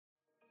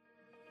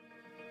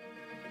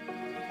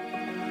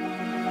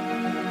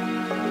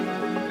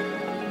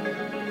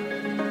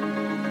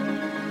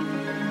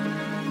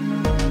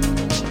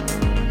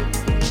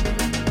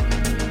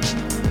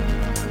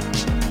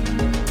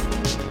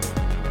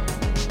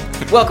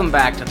Welcome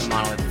back to the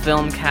Monolith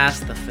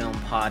Filmcast, the film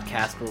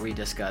podcast where we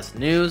discuss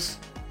news,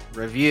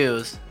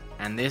 reviews,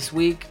 and this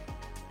week,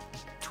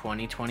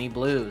 2020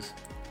 blues.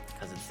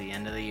 Because it's the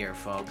end of the year,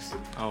 folks.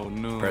 Oh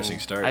no! Pressing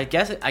start. I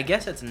guess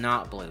it's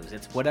not blues.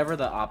 It's whatever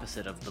the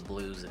opposite of the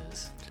blues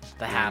is.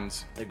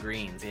 Greens. The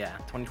greens, yeah.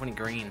 2020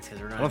 greens. Because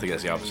we're not. I don't think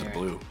that's the opposite of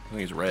blue. I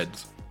think it's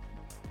reds.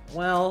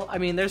 Well, I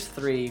mean, there's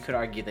three. You could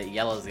argue that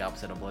yellow is the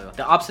opposite of blue.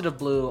 The opposite of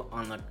blue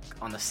on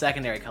the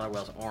secondary color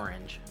wheel is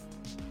orange.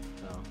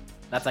 So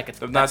that's like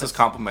That's just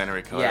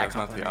complementary color. Yeah, It's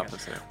not the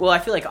opposite. Well, I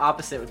feel like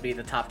opposite would be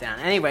the top down.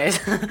 Anyways,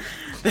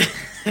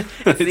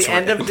 it's the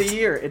end of the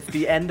year. It's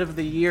the end of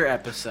the year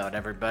episode,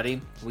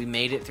 everybody. We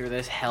made it through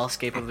this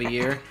hellscape of a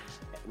year.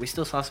 We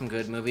still saw some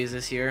good movies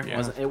this year.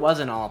 Yeah. It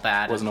wasn't all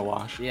bad. It wasn't a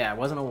wash. Yeah, it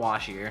wasn't a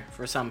wash year.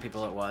 For some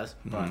people it was.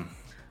 But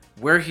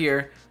we're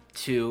here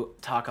to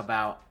talk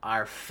about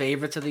our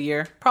favorites of the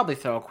year. Probably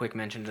throw a quick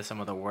mention to some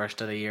of the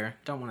worst of the year.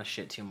 Don't want to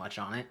shit too much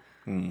on it.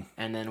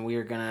 And then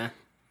we're going to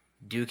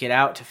duke it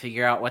out to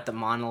figure out what the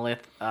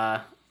Monolith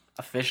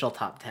official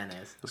top 10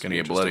 is. It's going to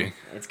get bloody.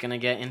 It's going to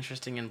get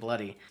interesting and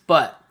bloody.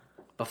 But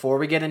before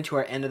we get into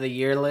our end of the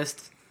year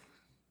list,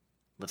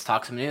 let's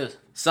talk some news.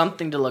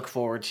 Something to look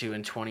forward to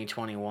in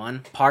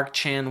 2021. Park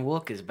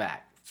Chan-wook is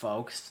back,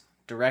 folks.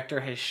 Director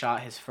has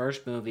shot his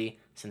first movie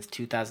since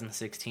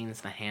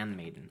 2016's The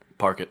Handmaiden.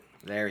 Park it.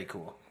 Very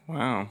cool.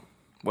 Wow.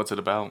 What's it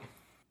about?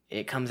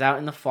 It comes out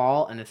in the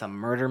fall, and it's a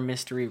murder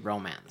mystery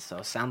romance. So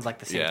it sounds like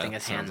the same thing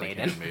as sounds like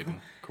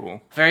Handmaiden.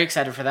 Cool. Very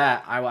excited for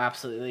that. I will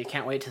absolutely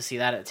can't wait to see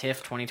that at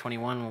TIFF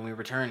 2021 when we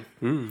return.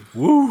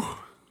 Woo!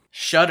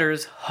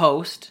 Shudder's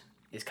Host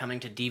is coming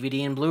to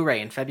DVD and Blu-ray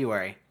in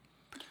February.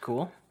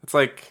 Cool. It's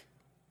like,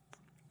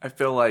 I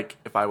feel like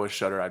if I was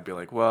Shudder, I'd be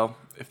like, well,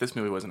 if this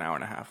movie was an hour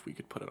and a half, we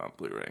could put it on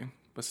Blu-ray.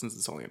 But since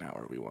it's only an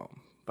hour, we won't.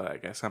 But I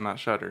guess I'm not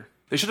Shudder.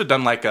 They should have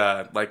done like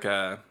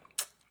a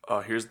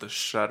here's the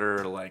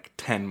Shudder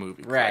 10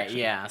 movie Right, collection.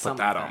 yeah, Put something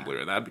that like on that.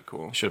 Blu-ray. That'd be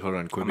cool. Should have put it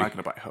on Quibi. I'm not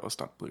gonna buy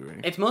Host on Blu-ray.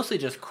 It's mostly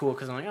just cool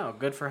because I'm like, oh,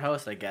 good for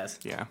Host, I guess.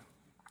 Yeah.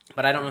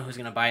 But I don't know who's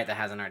going to buy it that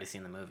hasn't already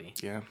seen the movie.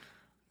 Yeah.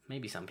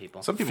 Maybe some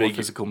people. Some people are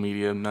physical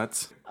media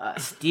nuts.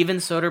 Steven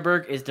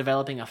Soderbergh is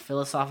developing a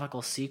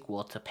philosophical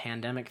sequel to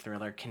pandemic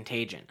thriller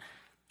Contagion.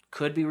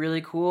 Could be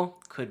really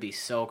cool. Could be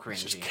so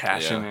cringy. Just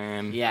cashing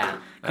in. Yeah.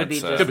 Could be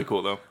That's, just... Could be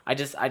cool though. I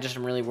just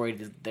am really worried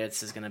that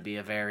this is going to be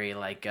a very,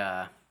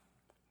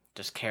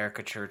 just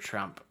caricature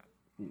Trump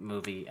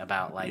movie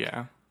about,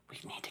 Yeah. we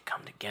need to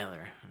come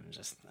together. And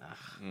just,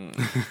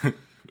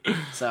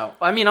 So,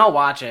 I mean, I'll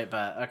watch it,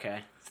 but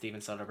okay. Steven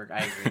Soderbergh, I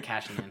agree,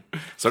 cashing in.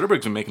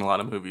 Soderbergh's been making a lot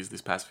of movies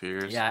these past few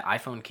years. Yeah,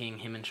 iPhone King,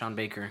 him and Sean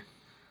Baker.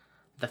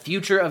 The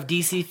future of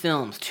DC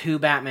films, 2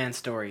 Batman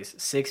stories,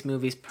 6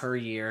 movies per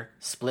year,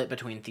 split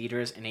between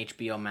theaters and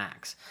HBO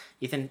Max.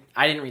 Ethan,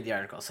 I didn't read the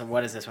article, so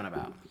what is this one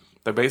about?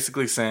 They're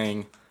basically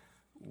saying,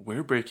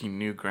 we're breaking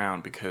new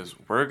ground because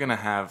we're going to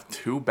have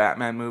 2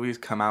 Batman movies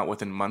come out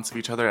within months of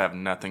each other that have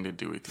nothing to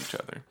do with each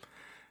other.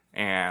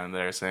 And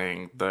they're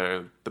saying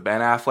the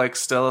Ben Affleck's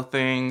still a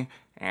thing,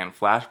 and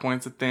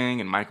Flashpoint's a thing,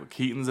 and Michael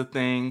Keaton's a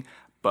thing,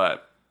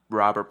 but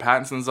Robert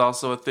Pattinson's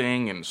also a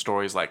thing, and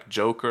stories like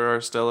Joker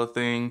are still a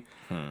thing.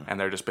 And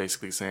they're just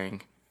basically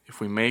saying,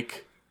 if we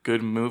make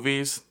good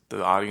movies,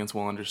 the audience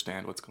will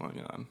understand what's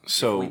going on.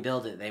 If we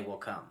build it, they will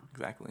come.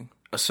 Exactly.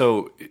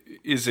 So,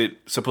 is it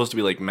supposed to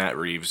be like Matt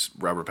Reeves,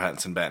 Robert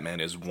Pattinson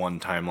Batman is one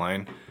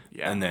timeline?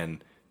 Yeah. And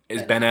then,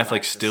 is Ben Ben Affleck's Affleck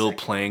the still second.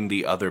 playing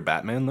the other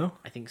Batman, though?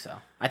 I think so.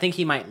 I think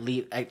he might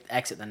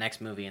exit the next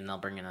movie, and they'll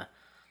bring in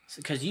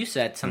because you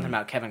said something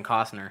about Kevin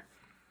Costner.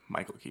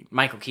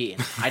 Michael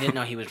Keaton. I didn't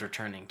know he was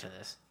returning to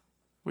this.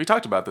 We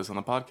talked about this on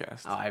the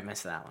podcast. Oh, I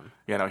missed that one.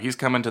 Yeah, no, he's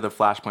coming to the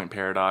Flashpoint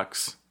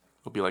Paradox.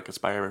 It'll be like a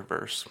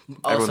Spider-Verse.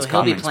 Oh, Everyone's so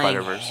he'll be calling it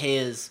playing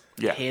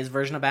Spider-Verse. his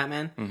version of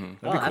Batman?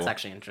 Mm-hmm. Oh, that's cool.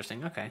 actually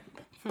interesting. Okay.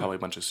 Probably a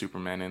bunch of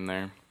Supermen in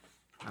there,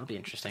 That'll be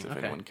interesting. if Okay.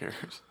 anyone cares.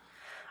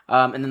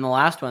 And then the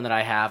last one that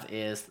I have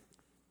is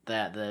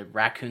the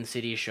Raccoon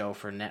City show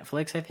for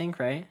Netflix, I think,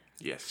 right?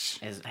 Yes.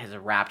 Is a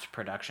wrapped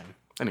production.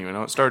 I didn't even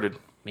know it started.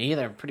 Me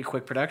either. Pretty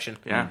quick production.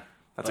 Yeah,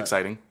 that's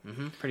exciting.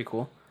 Pretty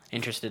cool.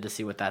 Interested to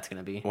see what that's going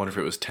to be. I wonder if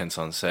it was tense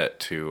on set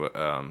to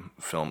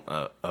film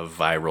a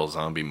viral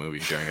zombie movie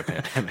during a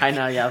pandemic. I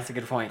know, yeah, that's a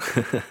good point.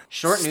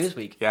 Short news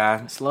week.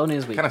 Yeah, Slow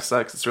news week. kind of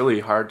sucks. It's really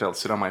hard to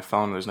sit on my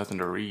phone and there's nothing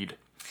to read.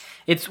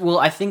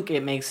 I think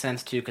it makes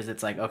sense too because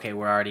it's like, okay,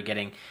 we're already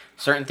getting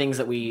certain things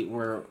that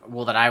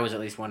that I was at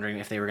least wondering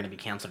if they were going to be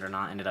canceled or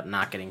not, ended up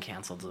not getting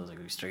canceled. So it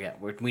was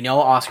like we know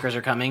Oscars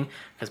are coming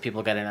because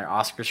people get in their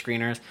Oscar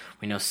screeners.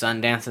 We know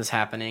Sundance is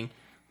happening,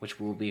 which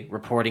we'll be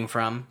reporting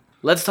from.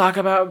 Let's talk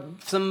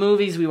about some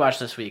movies we watched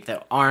this week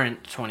that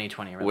aren't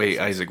 2020 releases. Wait,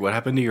 Isaac, what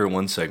happened to your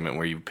one segment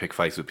where you pick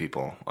fights with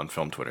people on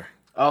film Twitter?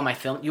 Oh, my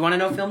film. You want to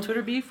know film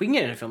Twitter beef? We can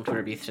get into film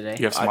Twitter beef today.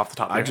 You have some off the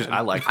top of your head.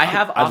 I like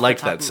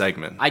off that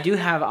segment. I do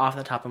have off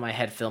the top of my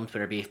head film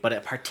Twitter beef, but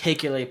it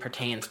particularly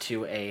pertains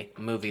to a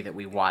movie that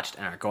we watched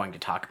and are going to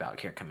talk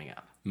about here coming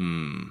up.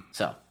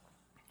 So,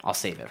 I'll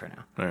save it for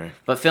now. All right.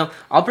 But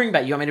I'll bring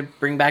back. You want me to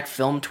bring back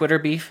film Twitter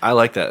beef? I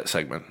like that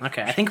segment.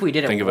 Okay, I think we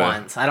did it Think of a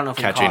once. I don't know if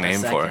we catchy call it a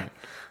name for second.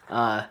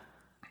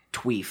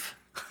 Tweef.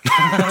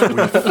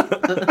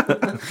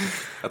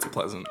 That's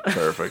pleasant.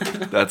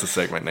 Perfect. That's a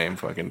segment name.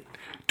 Fucking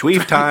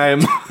Tweef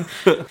time.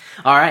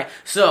 All right.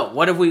 So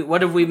what have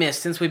we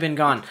missed since we've been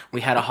gone?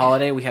 We had a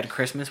holiday. We had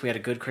Christmas. We had a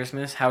good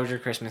Christmas. How was your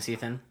Christmas,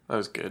 Ethan? That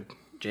was good.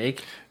 Jake?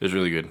 It was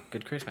really good.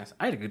 Good Christmas.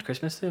 I had a good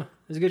Christmas too. It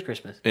was a good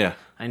Christmas. Yeah.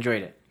 I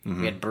enjoyed it.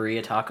 We had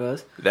burrito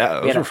tacos.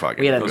 Those were fucking.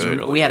 We had those were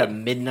really we had a good.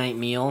 midnight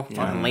meal,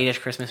 fucking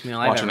latest Christmas meal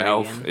I've Watching ever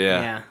Elf. eaten.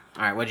 Yeah.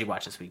 All right. What'd you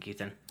watch this week,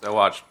 Ethan? I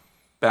watched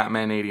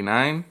Batman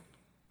 '89.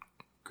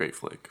 Great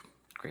flick.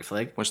 Great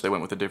flick. Wish they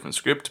went with a different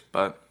script,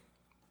 but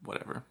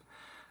whatever.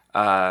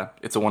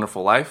 It's a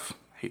Wonderful Life.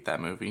 Hate that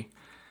movie.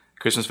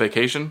 Christmas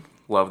Vacation.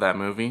 Love that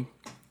movie.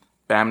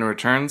 Batman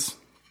Returns.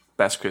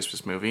 Best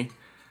Christmas movie.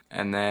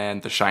 And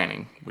then The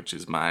Shining, which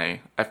is I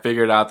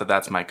figured out that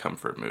that's my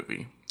comfort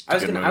movie. I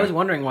was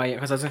wondering why,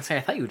 because I was gonna say I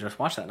thought you just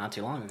watched that not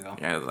too long ago.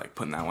 Yeah, I was like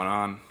putting that one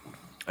on.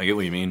 I get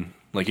what you mean.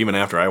 Like, even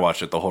after I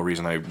watched it, the whole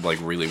reason I like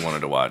really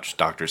wanted to watch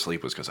Doctor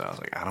Sleep was because I was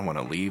like, I don't want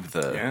to leave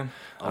the. Yeah.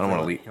 I don't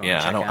want to leave. You wanna Yeah,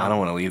 check I out? don't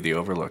want to leave the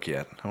Overlook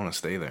yet. I want to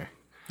stay there.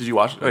 Did you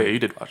watch? Oh yeah, you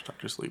did watch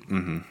Doctor Sleep.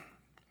 Mm-hmm.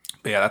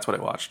 But yeah, that's what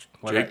I watched.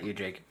 What Jake? about you,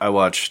 Jake? I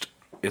watched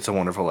It's a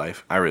Wonderful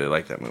Life. I really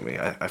liked that movie.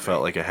 I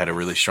felt like it had a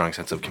really strong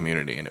sense of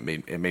community, and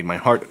it made my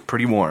heart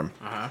pretty warm.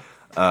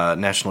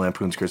 National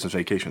Lampoon's Christmas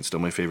Vacation, still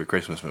my favorite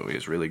Christmas movie.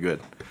 It's really good.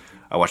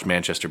 I watched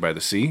Manchester by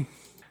the Sea,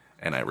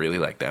 and I really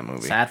liked that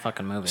movie. Sad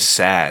fucking movie.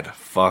 Sad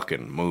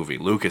fucking movie.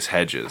 Lucas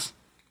Hedges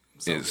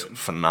is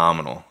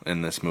phenomenal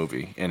in this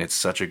movie, and it's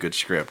such a good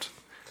script.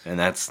 And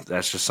that's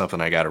just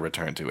something I got to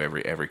return to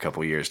every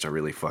couple years to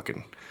really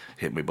fucking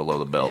hit me below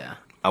the belt. Yeah.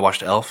 I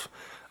watched Elf.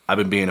 I've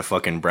been being a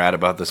fucking brat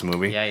about this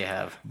movie. Yeah, you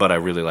have. But I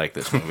really like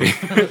this movie.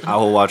 I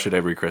will watch it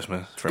every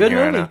Christmas from Good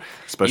here on movie. out.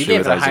 Especially You gave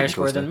with it a Isaac higher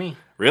score Nicholson. than me.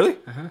 Really?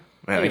 Yeah,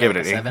 I gave gave it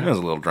it like an a 8. 7. I was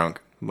a little drunk,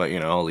 but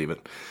I'll leave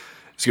it.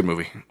 It's a good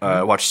movie.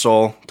 I watched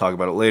Soul. Talk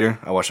about it later.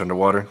 I watched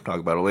Underwater. Talk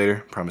about it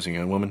later. Promising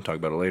Young Woman. Talk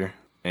about it later.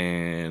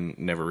 And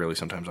Never Really,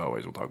 Sometimes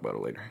Always. We'll talk about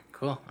it later.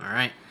 Cool. All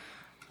right.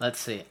 Let's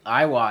see.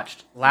 I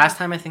watched last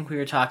time. I think we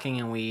were talking,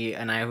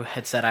 and I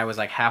had said I was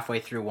like halfway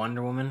through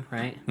Wonder Woman,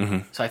 right? Mm-hmm.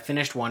 So I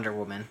finished Wonder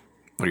Woman.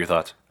 What are your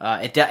thoughts?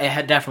 It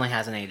definitely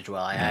hasn't aged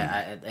well.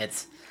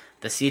 It's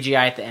the CGI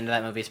at the end of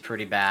that movie is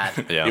pretty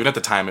bad. Yeah. Even at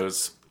the time, it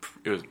was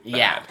bad.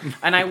 Yeah,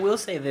 and I will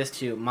say this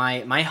too.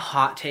 My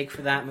hot take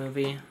for that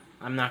movie.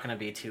 I'm not gonna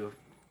be too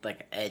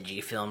like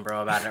edgy film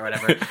bro about it or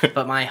whatever.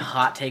 But my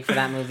hot take for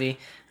that movie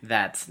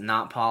that's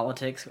not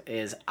politics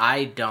is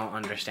I don't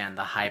understand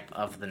the hype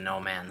of the No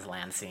Man's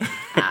Land scene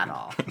at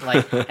all.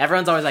 Like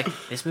everyone's always like,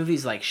 this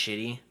movie's like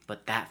shitty,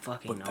 but that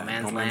fucking No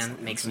Man's Land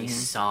makes me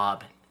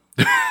sob.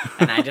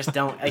 And I just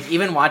don't like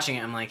even watching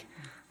it. I'm like,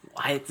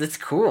 why? It's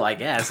cool, I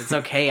guess. It's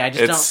okay. I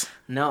just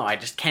don't. No, I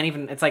just can't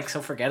even. It's like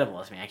so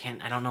forgettable to me.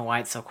 I don't know why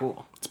it's so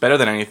cool. It's better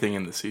than anything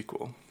in the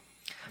sequel.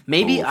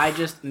 Maybe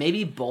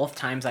maybe both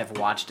times I've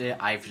watched it,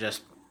 I've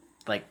just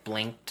like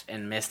blinked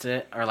and missed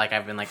it, or like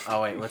I've been like,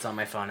 oh wait, what's on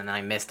my phone, and then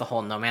I missed the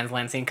whole No Man's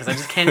Land scene because I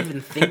just can't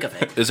even think of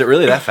it. Is it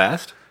really that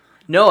fast?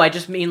 No, I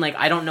just mean like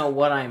I don't know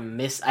what I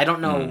missed. I don't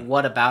know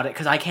what about it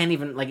because I can't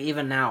even like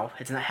even now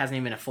it hasn't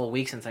even been a full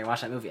week since I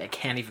watched that movie. I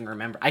can't even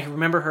remember. I can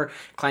remember her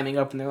climbing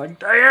up and they're like,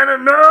 Diana,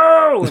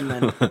 no,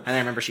 and I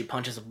remember she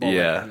punches a bullet.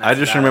 Yeah. and I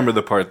just about remember it.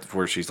 the part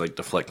where she's like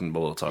deflecting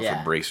bullets off Yeah.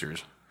 her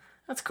bracers.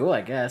 That's cool,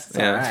 I guess. It's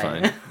Yeah, all that's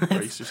right.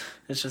 Racist.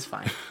 It's just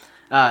fine.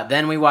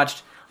 Then we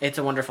watched It's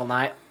a Wonderful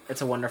Night.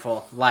 It's a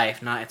Wonderful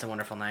Life, not It's a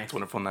Wonderful Knife.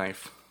 Wonderful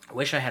Knife. I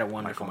wish I had a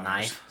wonderful Michael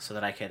Myers. knife so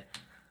that I could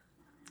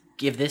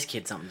give this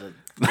kid something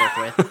to work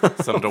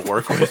with. Something to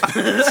work with.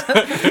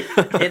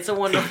 It's a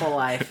Wonderful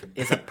Life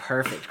is a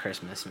perfect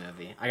Christmas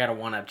movie. I got to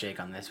one up Jake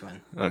on this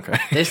one. Okay.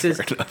 This is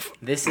Fair enough.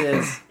 this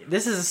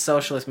is a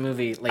socialist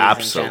movie,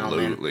 ladies and gentlemen.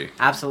 Absolutely.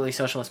 Absolutely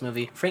socialist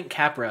movie. Frank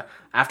Capra,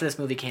 after this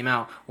movie came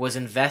out, was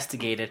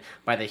investigated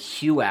by the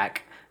HUAC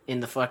in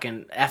the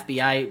fucking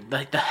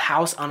FBI, the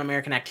House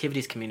Un-American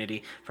Activities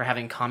Community, for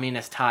having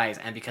communist ties,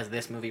 and because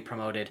this movie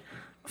promoted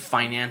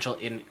financial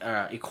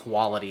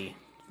equality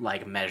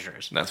like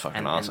measures. That's fucking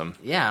And- awesome.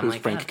 Yeah, I'm Who's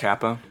like, Frank God.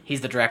 Kappa?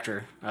 He's the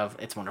director of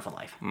It's a Wonderful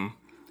Life.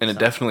 And it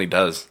definitely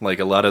does. Like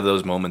a lot of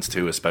those moments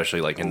too, especially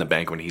like in the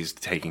bank when he's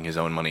taking his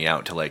own money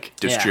out to like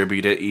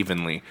distribute it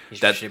evenly. He's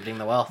That distributing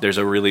the wealth. there's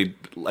a really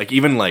like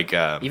even like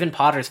Even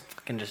Potter's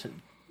fucking just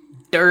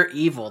dirt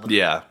evil.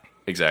 yeah,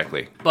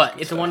 exactly.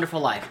 But It's a Wonderful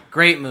Life.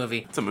 Great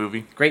movie. It's a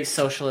movie. Great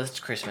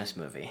socialist Christmas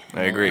movie.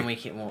 I agree. And we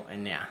keep,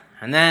 and yeah.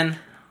 And then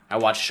I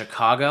watched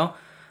Chicago.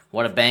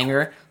 What a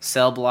banger.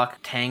 Cell Block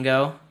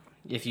Tango.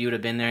 If you would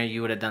have been there,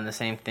 you would have done the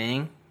same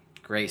thing.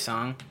 Great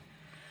song.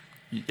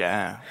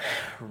 Yeah.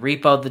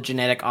 Repo the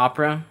Genetic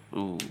Opera.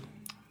 Ooh.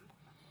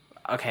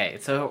 Okay,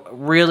 so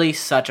really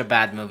such a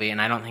bad movie,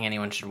 and I don't think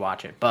anyone should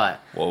watch it. But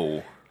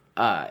Whoa.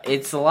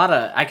 it's a lot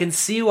of. I can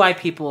see why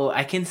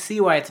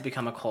it's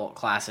become a cult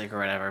classic or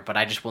whatever. But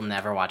I just will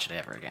never watch it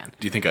ever again.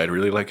 Do you think I'd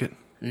really like it?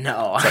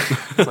 No,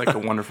 It's like A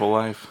Wonderful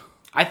Life.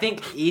 I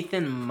think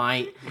Ethan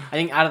might. I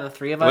think out of the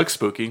three of It us, looks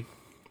spooky.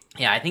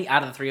 yeah, I think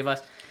out of the three of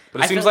us,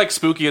 But it seems like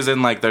spooky is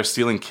in like they're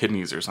stealing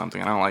kidneys or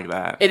something. I don't like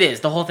that. It is.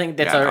 The whole thing, it's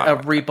Yeah, a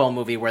repo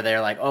movie where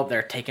they're like, oh,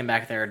 they're taking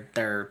back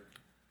their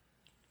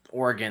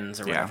organs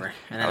or whatever.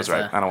 And then I was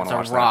right. I don't wanna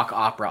watch It's that. a rock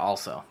opera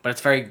also. But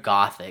it's very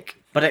gothic.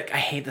 But I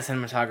hate the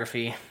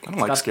cinematography. I don't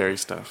like scary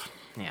stuff.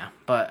 Yeah,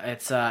 but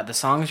it's the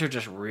songs are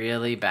just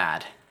really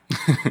bad.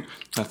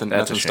 Nothing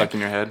That's a stuck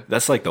shame. in your head.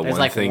 That's like the There's one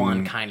like thing.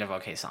 one kind of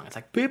okay song. It's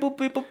like people,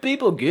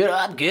 get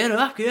up, get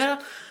up, get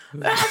up.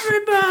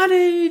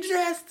 Everybody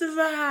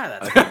testify.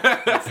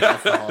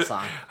 That's the whole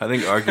song. I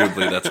think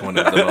arguably that's one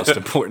of the most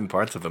important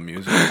parts of a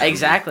music.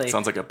 Exactly.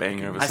 Sounds like a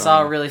banger of a I song.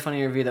 saw a really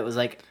funny review that was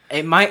like,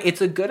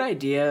 it's a good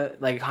idea,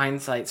 like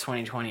hindsight's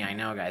 2020, I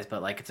know, guys,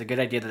 but like it's a good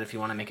idea that if you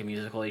want to make a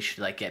musical, you should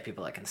like get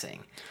people that can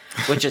sing,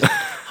 which is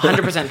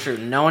 100% true.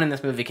 No one in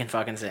this movie can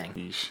fucking sing.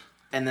 Yeesh.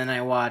 And then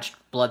I watched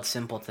Blood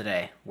Simple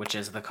today, which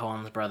is the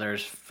Coen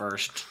brothers'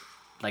 first,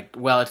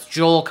 it's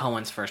Joel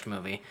Coen's first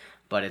movie,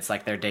 but it's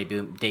like their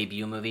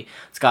debut movie.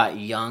 It's got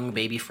young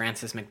baby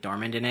Frances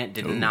McDormand in it.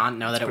 Did not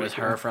know that it was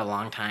her for a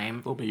long time.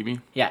 Little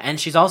baby. Yeah, and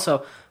she's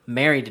also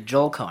married to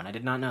Joel Coen. I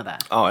did not know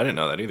that. Oh, I didn't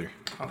know that either.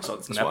 Oh, so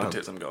it's wild.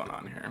 nepotism going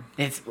on here.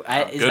 Is Good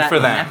that for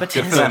them.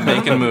 nepotism? Good for them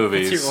making That's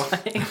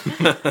movies.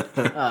 your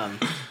line?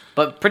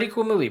 But pretty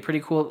cool movie.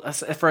 Pretty cool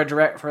for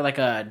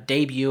a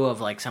debut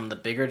of like some of the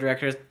bigger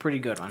directors. Pretty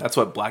good one. That's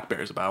what Black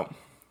Bear's about.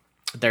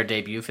 Their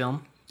debut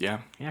film.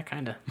 Yeah. Yeah,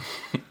 kind of.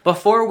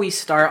 Before we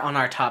start on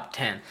our top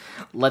 10,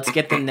 let's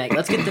get the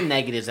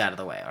negatives out of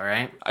the way. All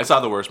right. I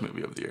saw the worst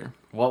movie of the year.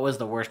 What was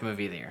the worst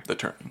movie of the year? The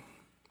Turning.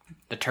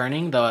 The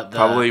Turning. The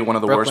Probably one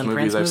of the worst Brooklyn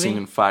movies Prince I've seen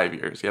in 5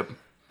 years. Yep.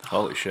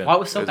 Holy shit.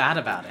 What was so bad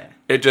about it?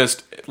 It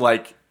just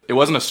it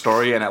wasn't a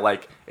story, and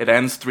it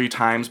ends 3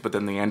 times, but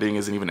then the ending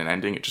isn't even an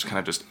ending. It just kind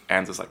of just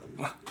ends. It's like,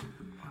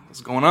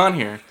 what's going on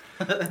here?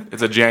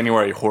 It's a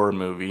January horror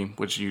movie,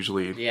 which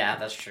usually Yeah,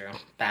 that's true.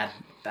 Bad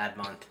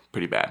month.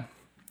 pretty bad.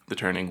 The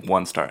Turning,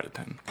 1 star out of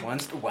 10.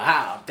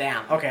 Wow,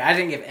 damn. Okay, I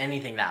didn't give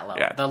anything that low.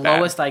 Yeah, the bad.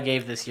 lowest I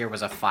gave this year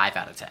was a 5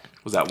 out of 10.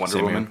 Was that Wonder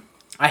Same here. Woman?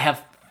 I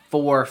have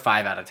 4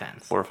 5 out of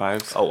 10s. 4 or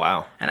 5s? Oh,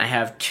 wow. And I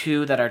have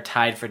 2 that are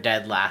tied for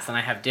dead last, and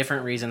I have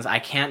different reasons. I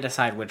can't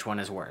decide which one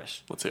is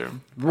worse. Let's hear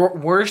 'em.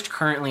 Worst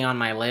currently on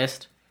my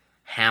list,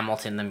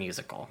 Hamilton the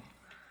musical.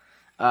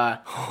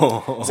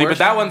 See, but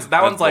that one's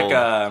like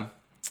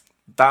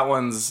that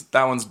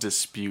one's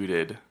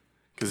disputed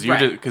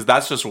Right. because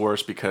that's just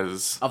worse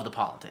because Of the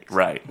politics.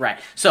 Right.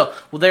 So,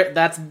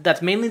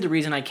 that's mainly the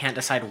reason I can't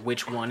decide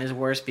which one is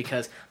worse,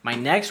 because my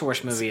next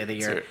worst movie of the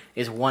year Sure.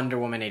 is Wonder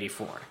Woman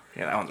 84.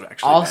 yeah, that one's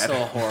actually Also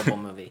bad. a horrible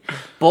movie.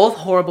 Both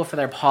horrible for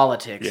their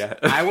politics. Yeah.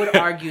 I would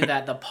argue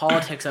that the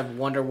politics of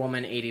Wonder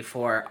Woman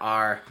 84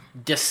 are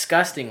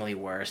disgustingly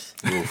worse.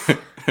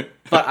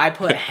 But I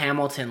put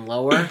Hamilton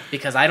lower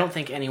because I don't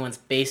think anyone's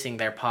basing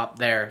their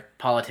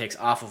politics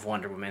off of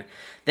Wonder Woman.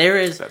 There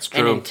is That's an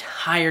true.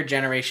 entire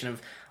generation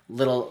of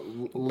little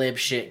lib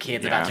shit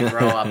kids Yeah. about to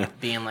grow up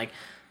being like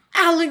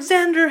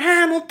Alexander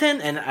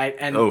Hamilton,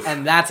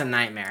 and that's a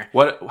nightmare.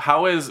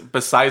 How is,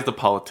 besides the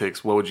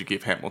politics, what would you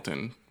give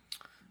Hamilton?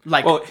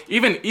 Like, Well,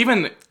 even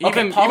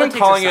politics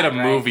calling it a aside,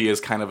 right? movie is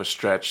kind of a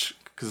stretch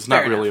because it's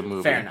not Fair really enough, a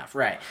movie. Fair enough,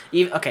 right.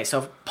 Okay,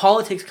 so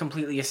politics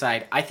completely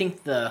aside, I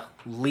think the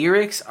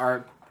lyrics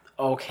are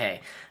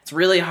okay. It's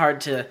really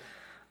hard to...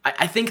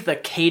 I think the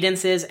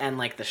cadences and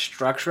like the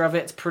structure of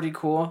it's pretty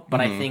cool, but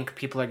Mm-hmm. I think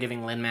people are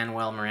giving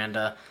Lin-Manuel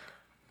Miranda...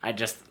 I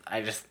just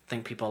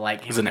think people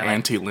like him. It's an and they're like-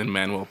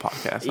 anti-Lin-Manuel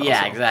podcast. Yeah,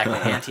 also. exactly.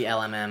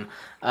 Anti-LMM.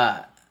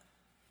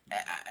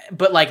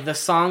 But like the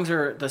songs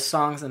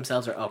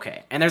themselves are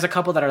okay, and there's a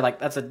couple that are like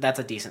that's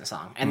a decent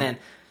song, and then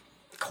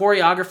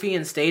choreography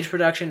and stage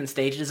production and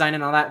stage design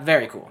and all that,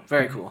 very cool,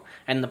 very cool,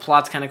 and the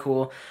plot's kind of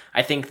cool.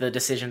 I think the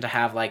decision to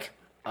have like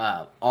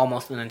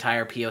almost an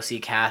entire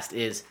POC cast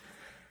is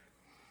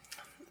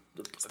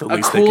It's the a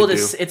least cool. they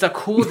could do. It's a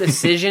cool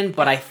decision,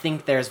 but I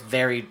think there's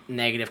very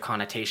negative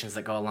connotations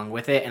that go along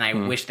with it, and I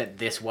wish that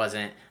this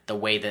wasn't the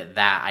way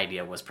that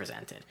idea was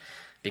presented,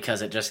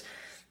 because it just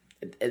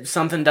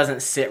something doesn't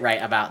sit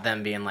right about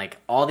them being like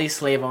all these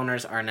slave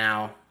owners are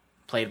now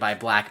played by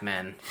black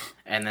men,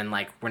 and then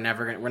like we're not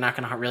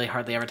gonna really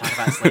hardly ever talk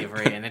about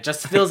slavery, and it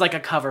just feels like a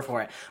cover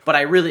for it. But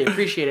I really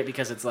appreciate it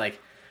because it's like,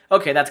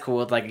 okay, that's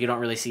cool. Like you don't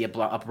really see a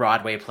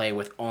Broadway play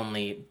with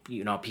only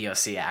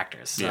POC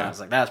actors. So Yeah. I was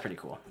like, that's pretty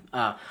cool.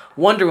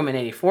 Wonder Woman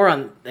 84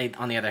 on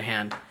the other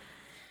hand,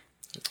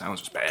 That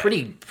one's just bad.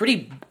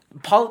 pretty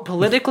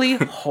politically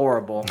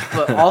horrible,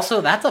 but also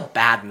that's a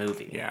bad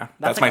movie. Yeah,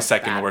 that's my like a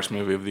second bad worst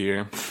movie of the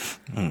year.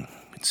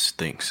 It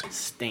stinks.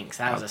 Stinks.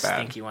 That was a Bad.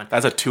 stinky one.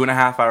 That's a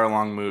 2.5 hour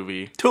long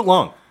movie. Too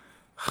long.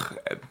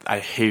 I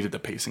hated the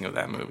pacing of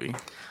that movie.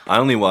 I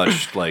only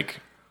watched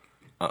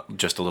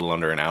just a little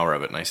under an hour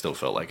of it, and I still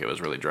felt like it was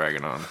really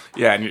dragging on.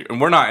 Yeah, and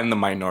we're not in the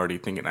minority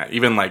thinking that.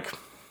 Even like,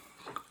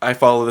 I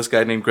follow this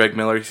guy named Greg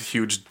Miller. He's a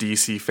huge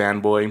DC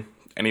fanboy,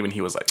 and even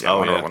he was like, "Yeah, Oh,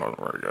 Wonder yeah. Woman was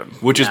very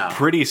good." Which is No.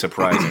 pretty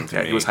surprising to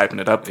Yeah, me. he was hyping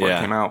it up before it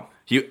came out.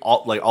 He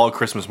all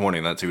Christmas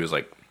morning. He was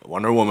like,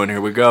 Wonder Woman, here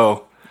we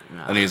go,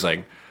 and he's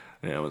like,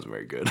 yeah, it was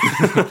very good.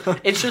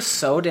 It's just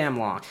so damn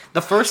long.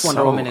 The first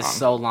Wonder So Woman is long.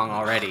 so long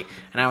already,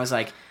 and I was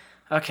like,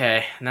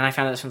 Okay, and then I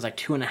found out this one's like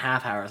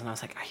 2.5 hours, and I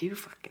was like, "Are you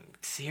fucking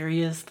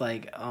serious?"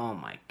 Like, oh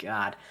my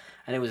god!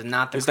 And it was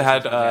not the. This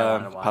had Christmas movie I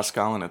wanted to watch.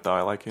 Pascal in it though.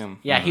 I like him.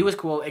 Yeah, he was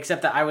cool,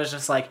 except that I was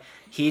just like,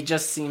 he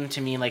just seemed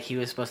to me like he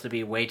was supposed to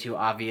be way too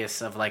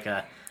obvious of like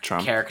a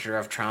Trump. character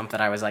of Trump.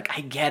 That I was like,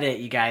 I get it,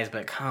 you guys,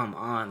 but come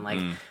on, like,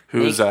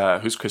 Who's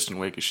Kristen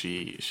Wiig? Is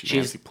she she's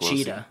Nancy Pelosi?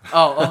 Cheetah.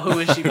 Oh, who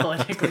is she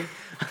politically?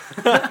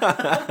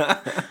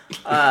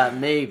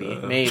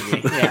 Maybe,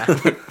 yeah.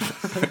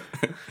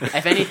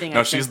 If anything,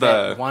 No, I she's think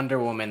that the- Wonder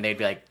Woman. They'd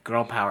be like,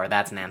 girl power.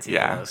 That's Nancy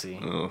Yeah. Pelosi.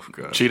 Oh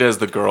god. Cheetah is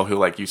the girl who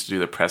like used to do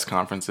the press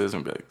conferences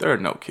and be like, "There are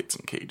no kids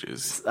in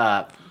cages."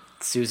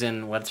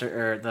 Susan, what's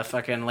her, or the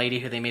fucking lady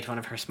who they made fun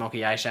of her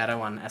smoky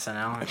eyeshadow on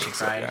SNL and she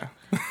cried.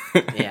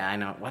 Yeah. Yeah, I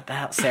know. What the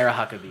hell? Sarah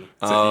Huckabee.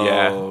 Oh,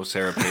 yeah.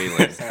 Sarah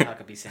Palin. Sarah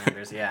Huckabee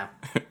Sanders, yeah.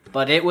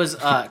 But it was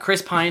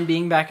Chris Pine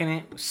being back in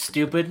it was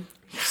stupid.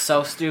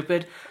 So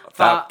stupid.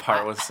 That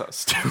part was so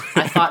stupid.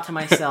 I thought to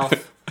myself,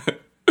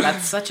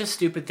 that's such a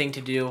stupid thing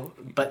to do,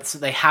 but so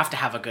they have to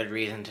have a good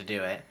reason to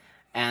do it.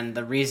 And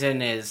the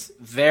reason is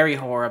very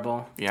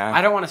horrible. Yeah.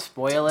 I don't want to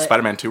spoil it.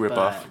 Spider-Man 2 ripoff.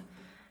 but,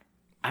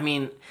 I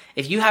mean,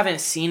 if you haven't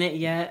seen it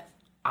yet,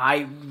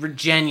 I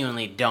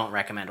genuinely don't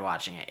recommend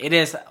watching it. It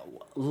is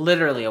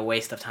literally a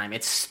waste of time.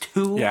 It's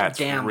too Yeah, it's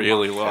damn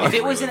really long. If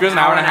it was Really. an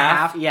hour and a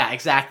half, yeah,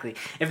 exactly.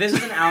 If this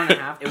was an hour and a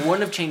half, it wouldn't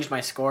have changed my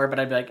score, but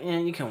I'd be like,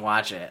 you can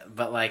watch it.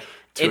 But like,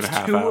 it's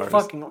 2.5 too hours.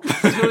 fucking.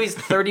 This movie's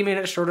 30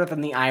 minutes shorter than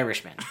The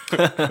Irishman. Do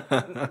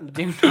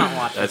not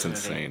watch That's this movie.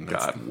 insane.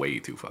 That's God. way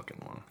too fucking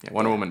long. Yeah,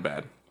 Wonder Woman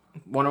bad.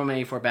 Wonder Woman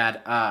 84 bad.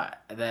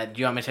 Do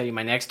you want me to tell you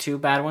my next two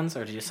bad ones,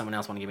 or does someone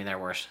else want to give me their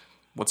worst?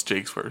 What's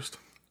Jake's first?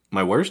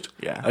 My worst?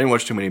 Yeah. I didn't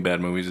watch too many bad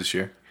movies this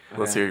year.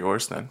 Let's hear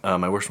yours then.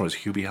 My worst one was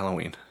Hubie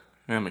Halloween.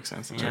 Yeah, that makes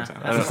sense. It Yeah, checks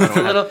out. that's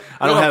a little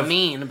have-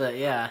 mean, but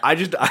yeah. I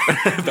don't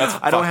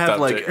fucked have up,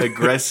 like Jake.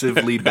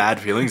 aggressively bad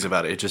feelings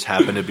about it. It just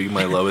happened to be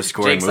my lowest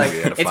scoring Jake's movie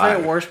like, out of it's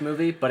 5. my worst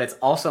movie, but it's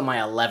also my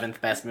 11th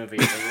best movie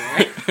of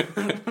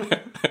the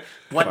year.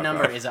 What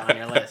number is it on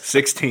your list?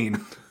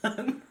 16.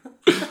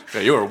 Yeah,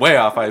 you were way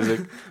off,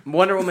 Isaac.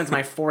 Wonder Woman's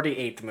my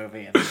 48th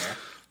movie of the year.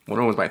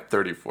 Wonder Woman's my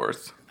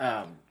 34th.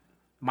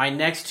 My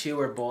next two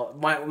are both.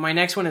 My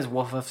next one is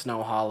Wolf of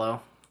Snow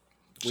Hollow.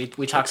 We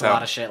talked Checks a lot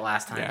out. of shit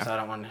last time, Yeah. so I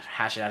don't want to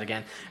hash it out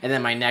again. And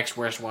then my next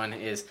worst one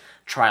is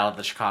Trial of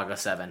the Chicago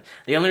 7.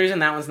 The only reason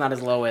that one's not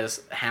as low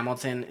as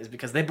Hamilton is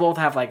because they both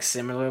have like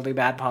similarly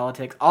bad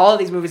politics. All of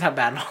these movies have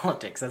bad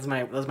politics. That's the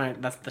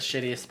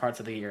shittiest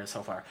parts of the year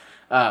so far.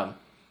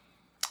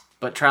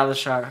 But Trial of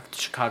the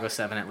Chicago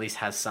 7 at least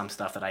has some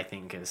stuff that I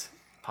think is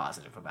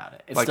positive about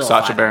it. It's Like still a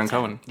Sacha 5 Baron out of 10.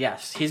 Cohen.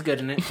 Yes, he's good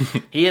in it.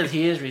 He is.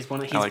 He's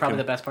like probably him.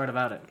 the best part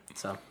about it.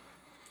 So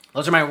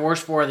those are my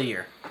worst 4 of the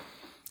year.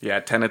 Yeah,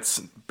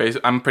 Tenet's.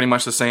 I'm pretty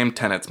much the same.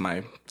 Tenet's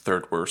my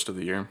third worst of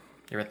the year.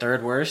 Your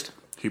third worst.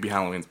 Hubie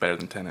Halloween's better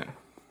than Tenet.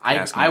 I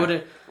Ask me. would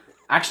have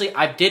actually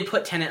I did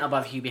put Tenet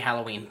above Hubie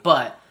Halloween,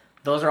 but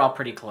those are all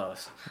pretty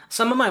close.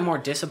 Some of my more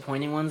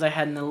disappointing ones I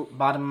had in the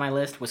bottom of my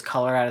list was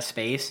Color Out of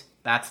Space.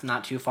 That's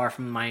not too far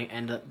from my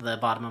end of the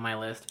bottom of my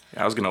list.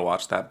 Yeah, I was gonna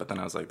watch that, but then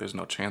I was like, "There's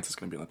no chance it's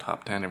gonna be in the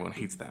top 10. Everyone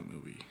hates that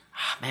movie."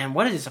 Man,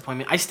 what a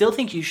disappointment! I still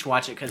think you should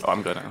watch it because Oh,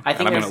 I'm gonna. I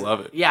think and I'm there's- gonna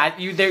love it. Yeah,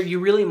 you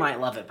really might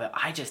love it, but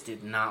I just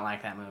did not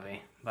like that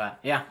movie. But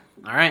yeah,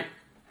 all right.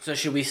 So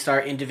should we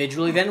start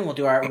individually then? We'll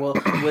do our.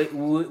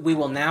 We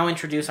will now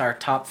introduce our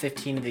top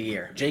 15 of the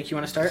year. Jake, you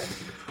want to start?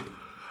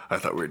 I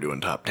thought we were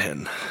doing top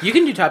 10. You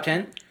can do top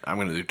 10. I'm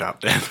going to do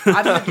top 10.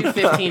 I'm gonna do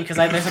 15 because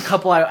there's a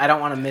couple I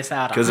don't want to miss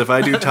out on. Because if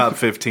I do top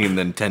 15,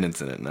 then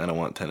Tenet's in it, and I don't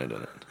want Tenet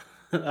in it.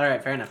 All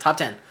right, fair enough. Top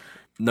 10.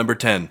 Number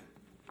 10,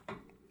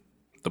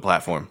 The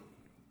Platform.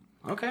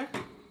 Okay.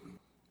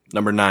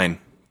 Number 9,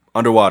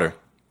 Underwater.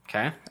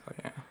 Okay. Oh,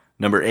 yeah.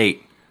 Number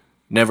 8,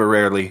 Never,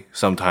 Rarely,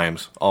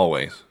 Sometimes,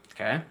 Always.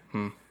 Okay.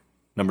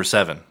 Number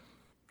 7,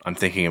 I'm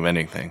Thinking of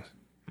Ending Things.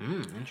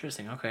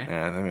 Interesting. Okay.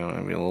 Yeah, I think I'm going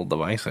to be a little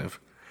divisive.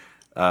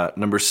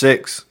 Number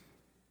 6,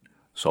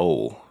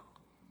 Soul.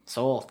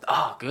 Soul.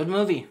 Oh, good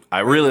movie. I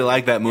really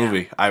like that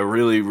movie. I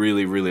really,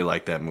 really, really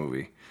like that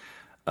movie.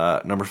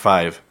 Number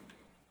 5,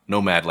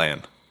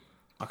 Nomadland.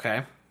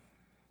 Okay.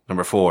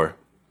 Number 4,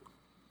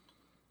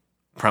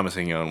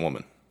 Promising Young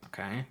Woman.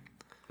 Okay.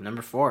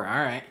 Number 4. All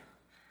right.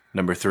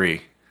 Number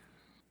 3,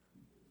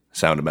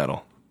 Sound of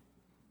Metal.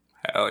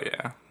 Hell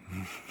yeah.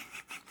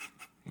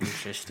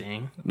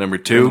 Interesting. Number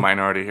You're the 2,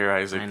 minority here,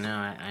 Isaac. I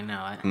know it. I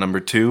know it. Number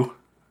 2,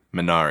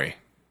 Minari.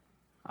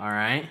 All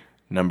right.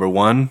 Number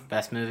 1,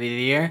 Best movie of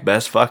the year.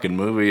 best fucking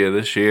movie of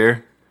this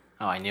year,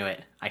 Oh, I knew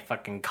it. I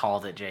fucking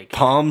called it, Jake.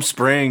 Palm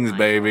Springs,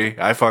 baby.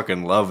 I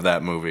fucking love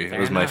that movie. Fair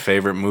It was my enough.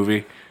 favorite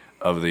movie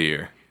of the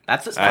year.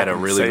 That's. I had a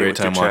really Say it great with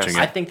your time watching chest.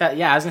 I it. think that.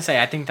 Yeah, I was gonna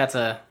say. I think that's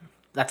a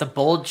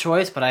bold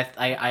choice, but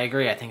I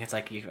agree. I think it's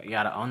like you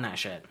gotta own that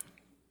shit.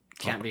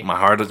 Can't be. My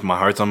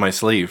heart's on my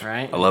sleeve.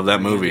 Right. I love that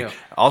You movie. do.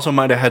 Also,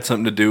 might have had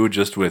something to do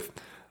just with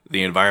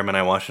the environment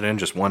I watched it in.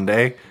 Just one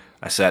day,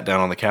 I sat down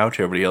on the couch.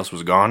 Everybody else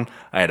was gone.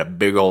 I had a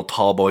big old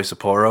tall boy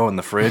Sapporo in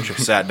the fridge. I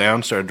sat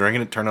down, started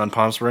drinking it, turned on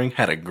Palm Spring.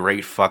 Had a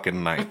great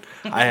fucking night.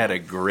 I had a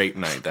great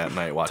night that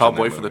night watching Tall that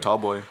boy movie. for the tall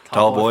boy.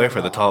 Tall boy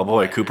for the tall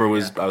boy. Cooper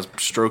was. I was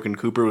stroking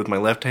Cooper with my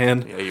left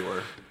hand. Yeah, you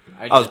were.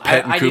 I was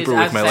petting Cooper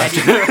with my left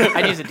hand.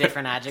 I'd use a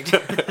different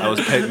adjective. I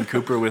was petting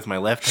Cooper with my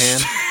left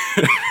hand.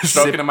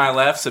 Stroking in my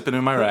left, sipping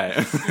in my right.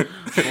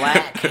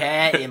 Black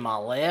cat in my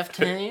left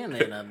hand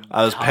and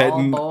a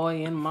tall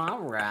boy in my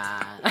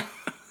right.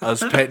 I was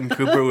petting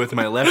Cooper with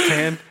my left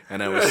hand,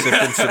 and I was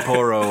sipping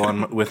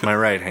Sapporo with my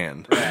right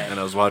hand. Right. And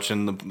I was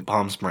watching the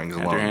Palm Springs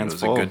alone. It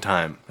was a good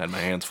time. Had my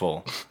hands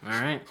full. All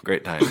right.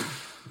 Great time.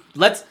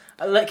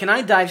 Can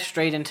I dive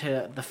straight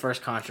into the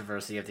first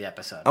controversy of the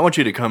episode? I want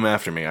you to come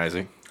after me,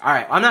 Isaac. All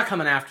right. I'm not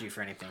coming after you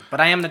for anything, but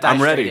I am going to dive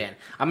ready. straight in.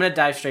 I'm going to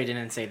dive straight in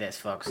and say this,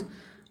 folks.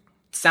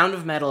 Sound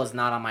of Metal is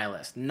not on my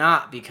list.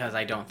 Not because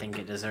I don't think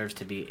it deserves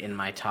to be in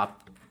my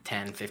top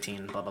 10,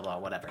 15, blah, blah, blah,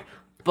 whatever.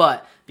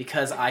 But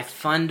because I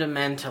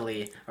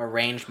fundamentally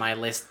arranged my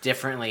list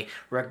differently,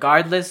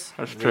 regardless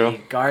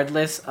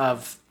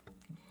of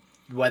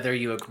whether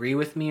you agree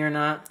with me or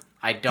not.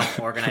 I don't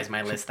organize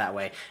my list that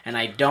way. And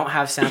I don't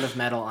have Sound of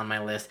Metal on my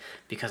list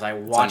because I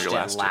watched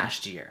it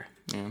last year.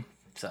 Yeah.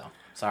 So,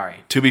 sorry.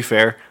 To be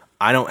fair,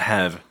 I don't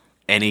have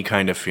any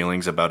kind of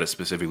feelings about it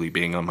specifically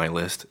being on my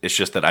list. It's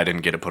just that I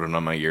didn't get to put it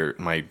on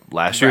my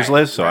last year's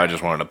list, so I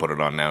just wanted to put it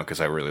on now because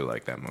I really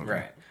like that movie.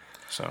 Right.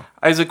 So,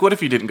 Isaac, what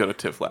if you didn't go to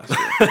TIFF last year?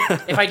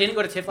 If I didn't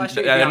go to TIFF last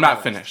year? I'm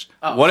not finished.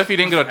 Oh. What if you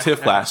didn't go to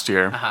TIFF last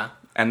year,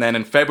 and then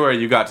in February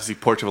you got to see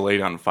Portrait of a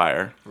Lady on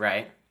Fire?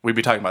 Right. We'd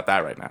be talking about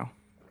that right now.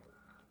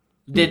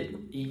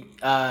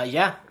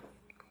 Yeah.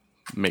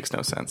 Makes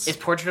no sense. Is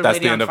Portrait of a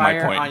Lady on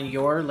Fire on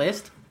your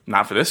list?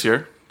 Not for this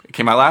year. It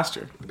came out last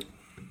year.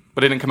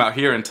 But it didn't come out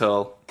here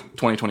until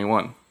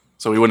 2021.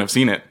 So we wouldn't have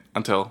seen it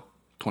until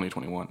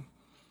 2021.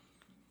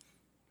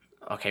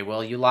 Okay,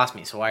 well, you lost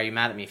me, so why are you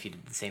mad at me if you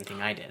did the same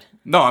thing I did?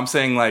 No, I'm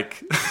saying,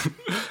 like,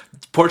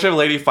 Portrait of a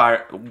Lady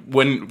Fire,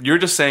 when you're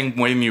just saying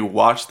when you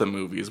watch the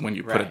movies, when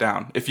you put it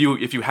down. If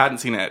you hadn't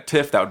seen it at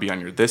TIFF, that would be on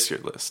your this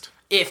year list.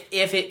 If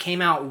it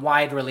came out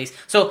wide release.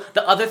 So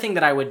the other thing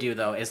that I would do,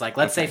 though, is, like,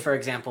 let's say, for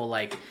example,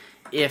 like,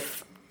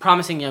 if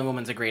Promising Young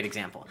Woman's a great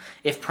example.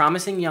 If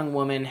Promising Young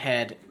Woman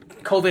had...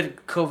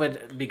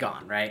 COVID be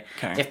gone, right?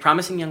 Okay. If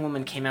Promising Young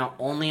Woman came out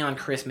only on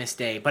Christmas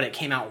Day, but it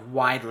came out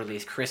wide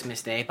release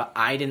Christmas Day, but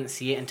I didn't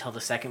see it until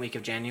the second week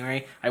of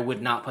January, I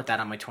would not put that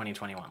on my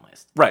 2021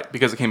 list. Right,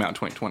 because it came out in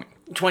 2020.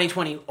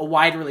 2020, a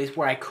wide release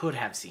where I could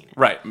have seen it.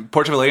 Right.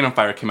 Portrait of a Lady on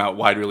Fire came out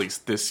wide release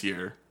this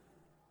year.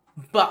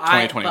 But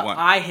 2021.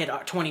 I hit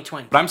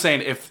 2020. But I'm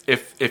saying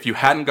if you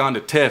hadn't gone to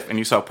TIFF and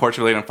you saw Portrait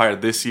of a Lady on Fire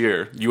this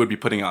year, you would be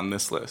putting it on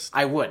this list.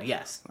 I would,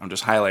 yes. I'm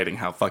just highlighting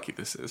how fucky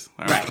this is.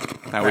 All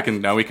right.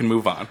 Now we can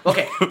move on.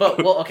 Okay,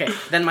 okay.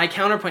 Then my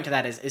counterpoint to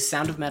that is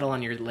Sound of Metal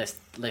on your list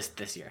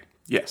this year?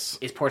 Yes.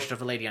 Is Portrait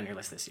of a Lady on your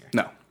list this year?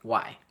 No.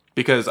 Why?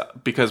 Because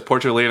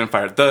Portrait of a Lady on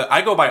Fire.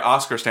 I go by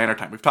Oscar Standard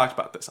Time. We've talked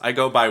about this. I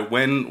go by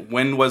when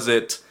was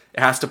it? It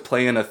has to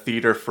play in a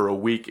theater for a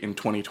week in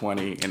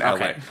 2020 in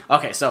LA.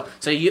 Okay, so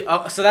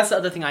that's the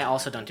other thing I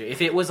also don't do.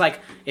 If it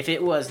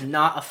was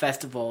not a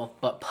festival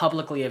but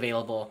publicly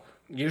available,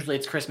 usually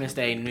it's Christmas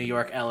Day, New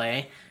York,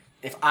 LA.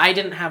 If I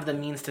didn't have the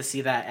means to see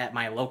that at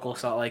my local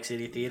Salt Lake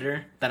City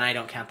theater, then I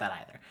don't count that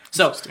either.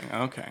 So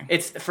okay,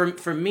 it's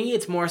for me.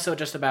 It's more so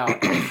just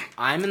about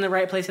I'm in the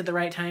right place at the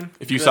right time.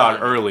 If you saw it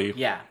early,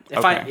 yeah.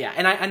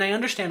 And I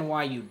understand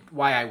why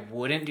I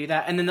wouldn't do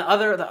that. And then the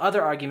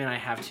other argument I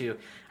have too,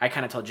 I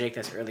kind of told Jake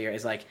this earlier,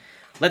 is like,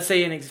 let's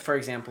say for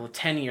example,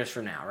 10 years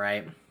from now,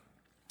 right?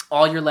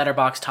 All your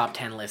Letterboxd top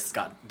 10 lists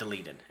got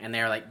deleted, and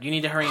they're like, you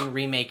need to hurry and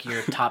remake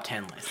your top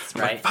 10 lists,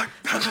 right?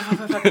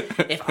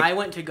 If I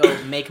went to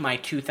go make my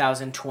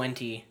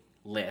 2020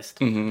 list,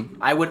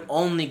 I would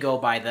only go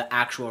by the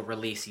actual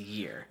release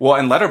year. Well,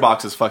 and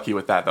Letterboxd is fucky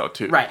with that though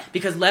too. Right,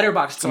 because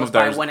Letterboxd goes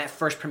by when it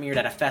first premiered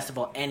at a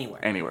festival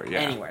anywhere.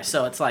 Anywhere.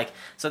 So it's like,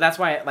 so that's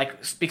why, like,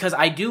 because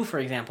I do, for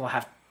example,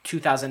 have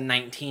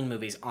 2019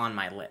 movies on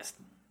my list,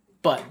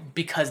 but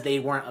because they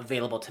weren't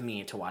available to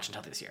me to watch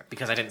until this year,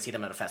 because I didn't see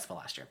them at a festival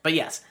last year. But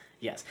yes,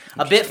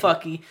 a bit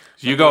fucky.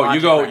 You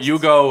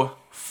go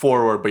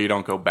forward, but you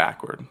don't go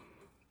backward.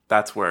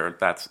 That's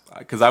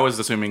because I was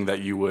assuming that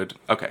you would.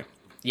 Okay.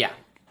 Yeah,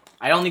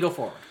 I only go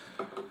forward.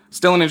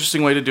 Still an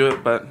interesting way to do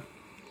it, but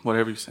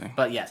whatever you say.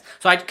 But yes,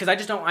 so I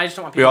just don't want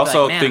people. We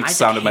also to be like, think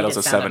Sound of Metal's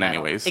a 7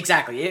 anyways.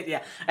 Exactly.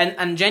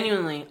 And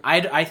genuinely,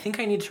 I think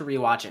I need to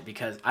rewatch it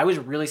because I was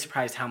really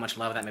surprised how much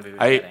love that movie was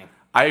getting.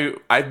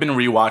 I've been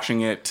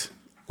rewatching it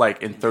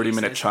like in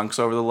 30-minute chunks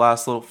over the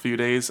last little few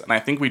days, and I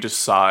think we just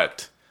saw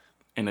it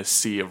in a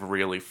sea of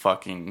really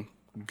fucking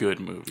good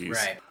movies.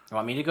 Right. You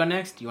want me to go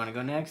next? Do you want to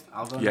go next?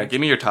 I'll go next. Yeah,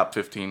 give me your top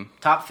 15.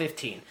 Top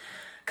 15.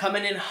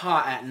 Coming in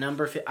hot at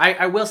number 15.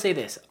 I will say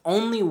this.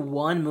 Only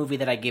one movie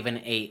that I give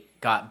an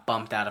 8 got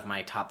bumped out of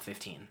my top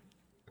 15.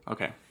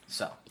 Okay.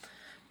 So,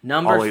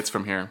 all 8s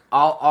from here.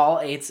 All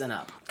 8s and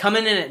up.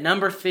 Coming in at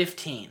number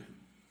 15.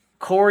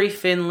 Corey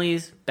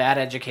Finley's Bad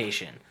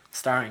Education,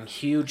 starring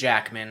Hugh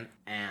Jackman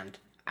and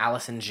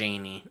Allison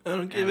Janney. I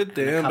don't give and- a and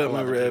damn couple about my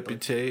other people.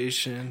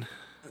 reputation.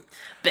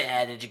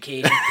 Bad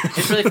education.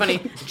 It's really funny.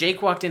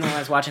 Jake walked in when I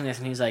was watching this,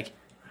 and he was like,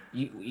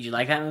 "You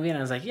like that movie?" And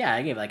I was like, "Yeah,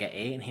 I gave it like an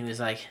 8." And he was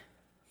like,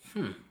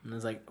 And I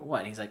was like, "What?"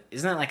 And he's like,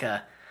 "Isn't that like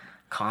a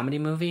comedy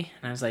movie?"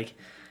 And I was like,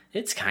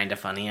 "It's kind of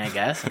funny, I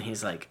guess." And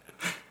he's like,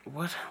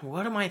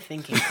 "What am I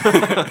thinking?" And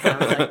I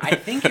was like, "I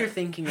think you're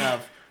thinking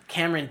of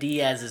Cameron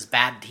Diaz's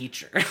Bad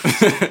Teacher."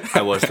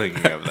 I was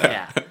thinking of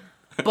that. Yeah.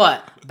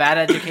 But Bad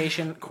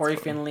Education, Corey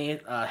Finley,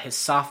 his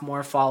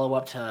sophomore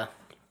follow-up to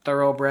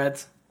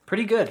Thoroughbreds,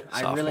 pretty good.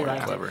 I really Sophomore,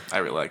 liked clever. it. I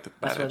really liked it.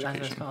 That's Bad what it's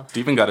Education. called. You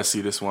even got to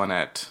see this one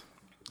at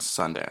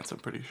Sundance, I'm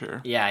pretty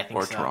sure. Yeah, I think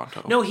or so.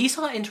 Toronto. No, he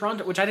saw it in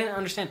Toronto, which I didn't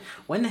understand.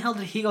 When the hell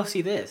did he go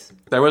see this?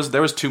 There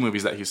was 2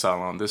 movies that he saw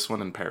alone. This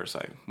one and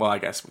Parasite. Well, I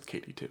guess with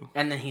Katie too.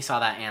 And then he saw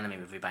that anime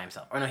movie by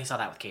himself. Or no, he saw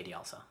that with Katie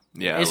also.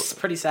 Yeah. It's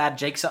pretty sad.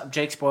 Jake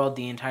spoiled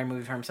the entire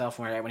movie for himself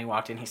when he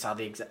walked in. He saw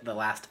the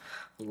last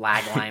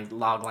log line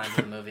of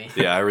the movie.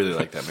 Yeah, I really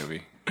like that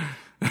movie.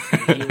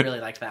 He really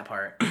liked that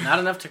part. Not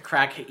enough to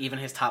crack even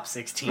his top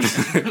 16.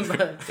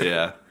 But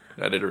Yeah,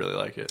 I did really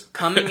like it.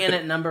 coming in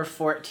at number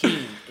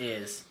 14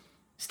 is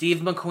Steve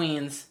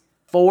McQueen's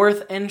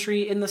 4th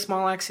entry in the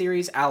Small Axe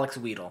series, Alex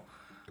Wheatle.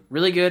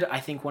 Really good.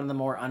 I think one of the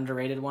more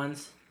underrated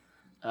ones.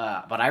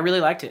 But I really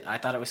liked it. I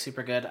thought it was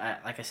super good.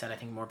 Like I said, I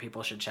think more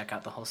people should check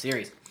out the whole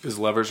series. Is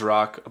Lovers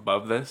Rock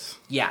above this?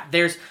 Yeah,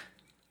 there's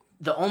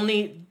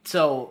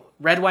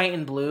Red, White,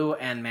 and Blue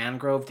and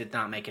Mangrove did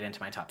not make it into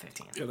my top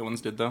 15. The other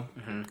ones did though.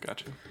 Mm-hmm.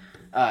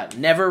 Gotcha.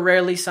 Never,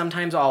 Rarely,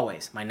 Sometimes,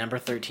 Always, my number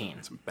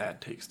 13. Some bad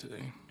takes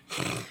today.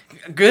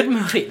 Good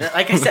movie.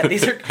 Like I said,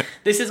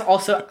 this is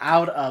also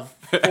out of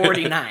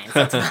 49.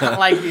 So it's not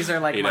like these are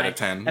like 8 my out of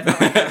 10. it's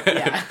not like,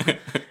 yeah,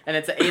 and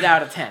it's an 8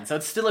 out of 10. So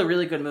it's still a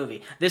really good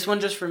movie. This one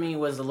just for me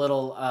was a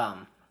little.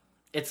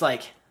 It's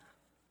like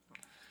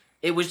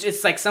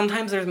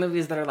sometimes there's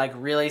movies that are like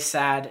really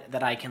sad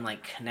that I can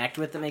like connect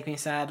with that make me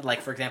sad.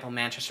 Like for example,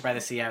 Manchester by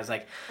the Sea. I was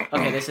like,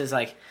 okay, this is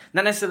like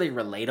not necessarily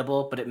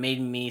relatable, but it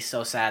made me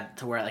so sad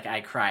to where like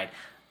I cried.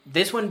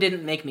 This one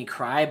didn't make me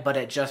cry, but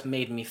it just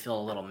made me feel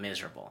a little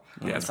miserable.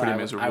 Yeah, it's So pretty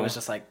miserable. I was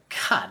just like,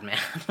 God, man,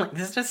 like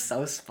this is just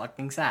so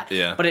fucking sad.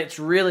 Yeah. But it's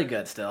really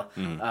good still.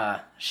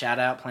 Shout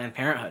out Planned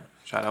Parenthood.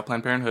 Shout out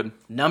Planned Parenthood.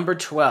 Number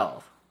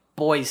 12,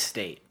 Boys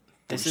State.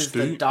 This Boys is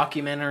the State.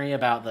 documentary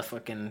about the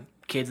fucking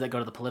kids that go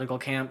to the political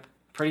camp.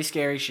 Pretty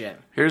scary shit.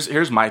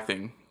 Here's my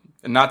thing.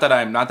 And not that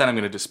I'm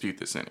going to dispute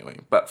this anyway,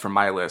 but for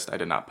my list, I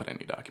did not put any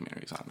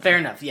documentaries on there. Fair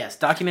enough. Yes,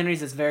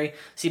 documentaries is very.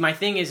 See, my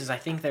thing is I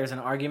think there's an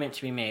argument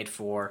to be made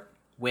for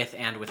with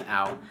and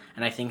without,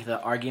 and I think the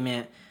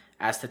argument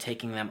as to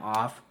taking them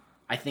off.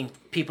 I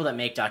think people that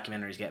make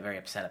documentaries get very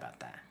upset about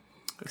that.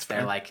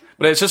 They're like,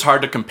 But it's just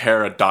hard to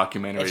compare a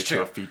documentary It's to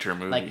true. a feature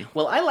movie. like,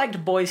 well, I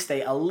liked Boys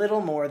State a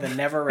little more than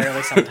Never,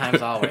 Rarely,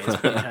 Sometimes, Always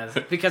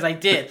because I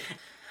did.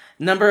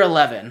 Number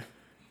 11,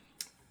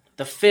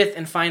 the 5th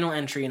and final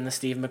entry in the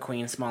Steve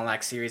McQueen Small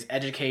Axe series,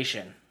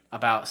 Education,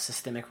 about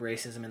systemic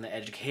racism in the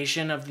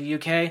education of the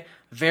UK.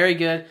 Very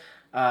good.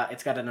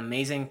 It's got an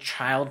amazing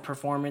child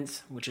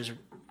performance, which is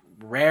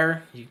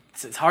rare.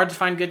 It's hard to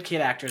find good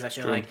kid actors, I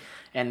feel like.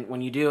 And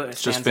when you do, it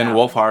it's just stands Finn out.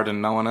 Wolfhard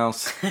and no one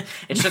else.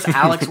 It's just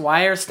Alex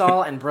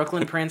Weierstahl and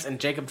Brooklyn Prince and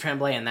Jacob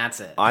Tremblay, and that's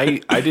it. I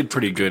did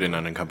pretty good in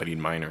Unaccompanied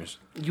Minors.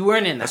 You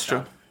weren't in that. That's true.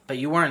 though. But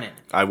you weren't in it.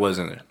 I was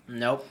in it.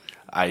 Nope.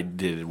 I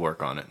did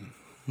work on it.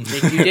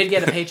 You did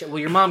get a paycheck. Well,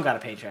 your mom got a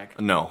paycheck.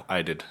 No,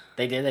 I did.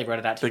 They did. They wrote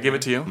it out to They you. give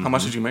it to you? How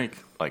much did you make?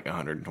 Like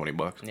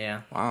 $120.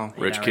 Yeah. Wow.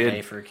 Rich 8-hour kid.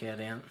 day for a kid,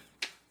 yeah.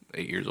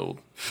 8 years old.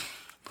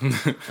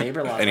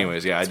 Faber law.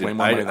 Anyways, yeah, way more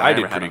money than I I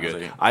did ever had pretty when I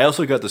was good. 8. I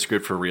also got the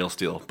script for Real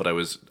Steel, but I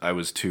was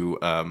too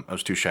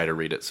shy to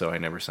read it, so I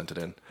never sent it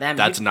in. Damn,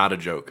 That's you- not a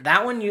joke.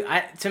 That one,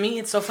 to me,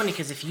 it's so funny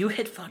because if you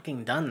had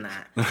fucking done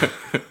that,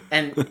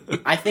 and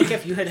I think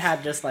if you had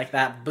had just like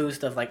that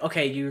boost of like,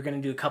 okay, you were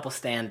gonna do a couple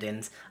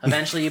stand-ins,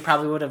 eventually you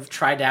probably would have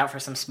tried out for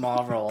some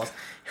small roles.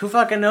 Who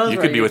fucking knows? You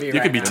where could be you'd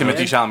you could be right Timothy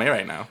now, dude? Chalamet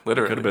right now.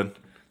 Literally. Could have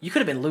been. You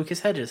could have been Lucas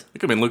Hedges. You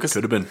could have been Lucas.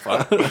 Could have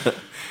been.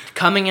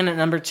 Coming in at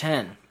number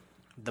 10,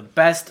 the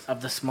best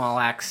of the Small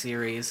Axe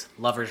series,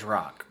 Lovers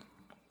Rock.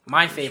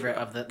 My favorite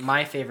of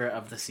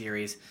the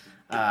series.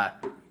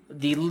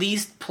 The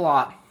least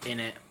plot in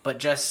it, but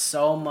just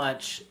so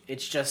much.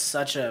 It's just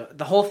such a.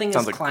 The whole thing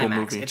Sounds is like a cool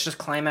climax. movie. It's just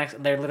climax.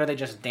 They're literally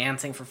just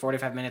dancing for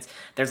 45 minutes.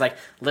 There's like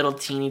little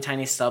teeny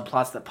tiny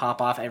subplots that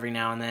pop off every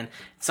now and then.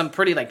 Some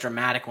pretty like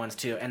dramatic ones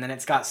too. And then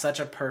it's got such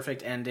a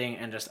perfect ending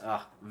and just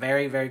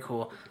very very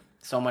cool.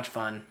 So much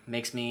fun.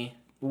 Makes me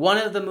one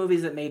of the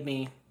movies that made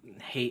me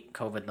hate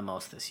COVID the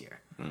most this year.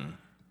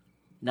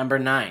 Number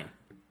 9,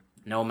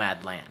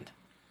 Nomadland.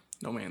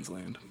 No Man's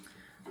Land.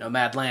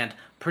 Nomadland,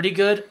 pretty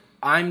good.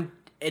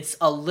 It's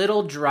a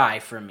little dry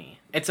for me.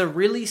 It's a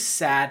really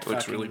sad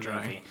Looks fucking really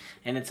dry. movie,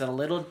 and it's a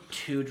little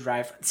too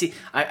dry. See,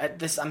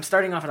 I'm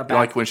starting off in a bad You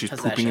like when she's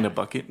possession. pooping in a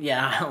bucket?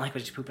 Yeah, I don't like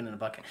when she's pooping in a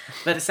bucket.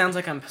 But it sounds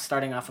like I'm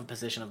starting off a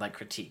position of like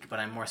critique, but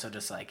I'm more so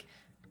just like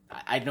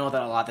I know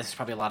that this is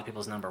probably a lot of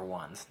people's number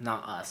ones,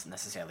 not us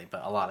necessarily,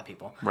 but a lot of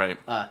people. Right.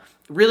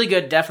 Really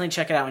good. Definitely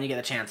check it out when you get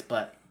a chance.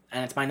 But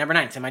and it's my number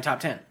 9. It's in my top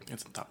 10.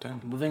 It's in the top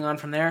 10. Moving on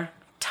from there,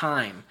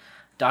 Time,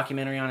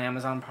 documentary on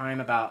Amazon Prime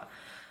about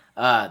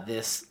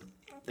this.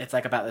 It's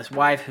like about this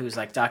wife who's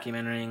like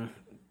documenting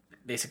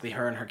basically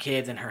her and her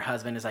kids, and her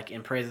husband is like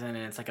in prison, and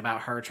it's like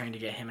about her trying to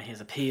get him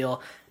his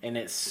appeal, and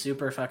it's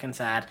super fucking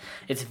sad.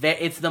 It's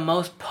the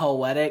most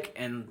poetic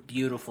and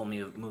beautiful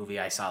movie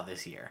I saw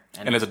this year,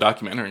 And it's a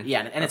documentary. yeah,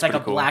 and That's it's like a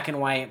pretty cool. black and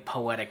white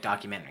poetic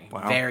documentary.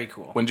 Wow. Very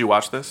cool. When did you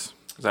watch this?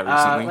 Was that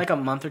recently? Like a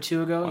month or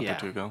two ago. month Yeah, or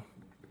two ago.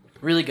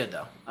 really good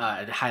though.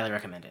 I'd highly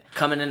recommend it.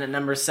 Coming in at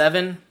number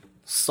 7,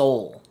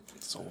 Soul.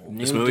 Soul.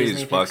 This New movie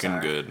Disney is fucking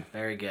Pixar. good.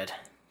 Very good.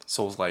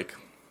 Soul's like,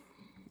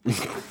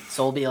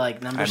 Soul be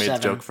like number I made 7.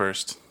 the joke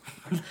first.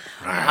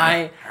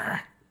 I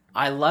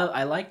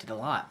liked it a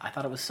lot. I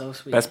thought it was so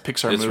sweet. Best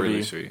Pixar It's movie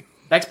really sweet.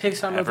 Best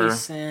Pixar ever. movie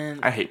since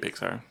I hate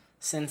Pixar.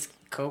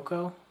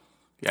 Coco.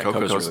 Yeah,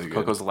 Coco's Coco's, really good.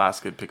 Coco's the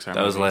last good Pixar movie.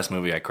 That was the last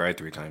movie I cried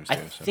 3 times to. I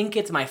think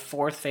it's my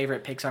 4th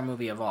favorite Pixar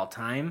movie of all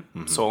time.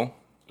 Soul.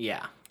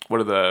 Yeah. What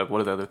are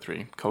the other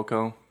 3?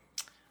 Coco.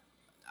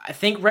 I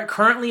think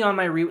currently on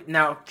my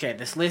now. Okay,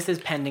 this list is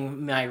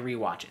pending my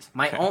rewatches.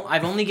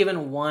 I've only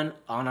given one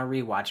on a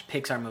rewatch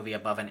Pixar movie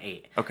above an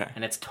 8. Okay.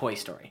 and it's Toy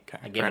Story. Okay,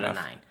 I give fair it a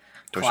enough. 9.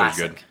 Toy Story's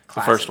Classic. good.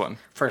 The first one.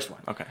 First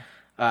one. Okay.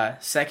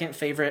 Second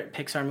favorite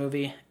Pixar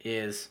movie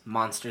is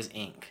Monsters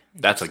Inc.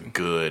 That's a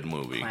good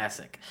movie.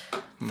 Classic.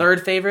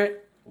 Third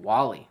favorite,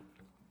 Wall-E.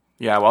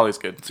 Yeah, Wally's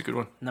good. It's a good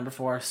one. Number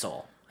 4,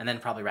 Soul, and then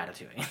probably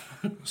Ratatouille.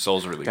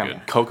 Soul's really Damn,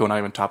 good. Coco not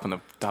even top in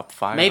the top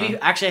 5. Maybe huh?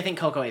 actually, I think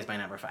Coco is my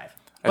number 5,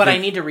 but I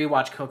think- need to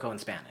rewatch Coco in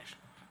Spanish.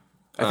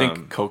 I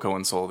think Coco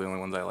and Soul are the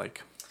only ones I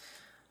like.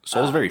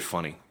 Soul's very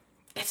funny.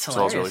 It's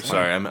Soul's hilarious. really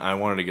Sorry, I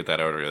wanted to get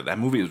that out earlier. That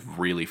movie is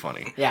really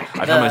funny. Yeah,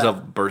 I found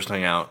myself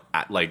bursting out,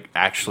 like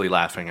actually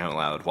laughing out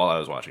loud while I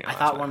was watching it. I last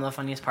thought night. one of the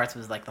funniest parts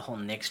was like the whole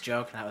Knicks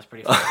joke. That was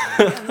pretty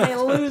funny. And they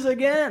lose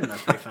again.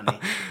 That's pretty funny.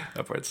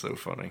 That part's so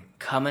funny.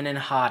 Coming in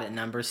hot at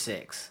number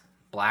 6,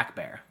 Black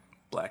Bear.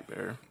 Black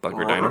Bear.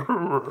 Blackbird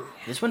Diner.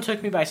 This one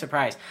took me by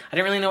surprise. I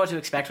didn't really know what to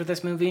expect with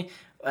this movie,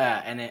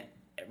 and it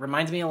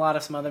reminds me a lot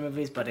of some other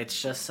movies, but it's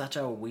just such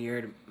a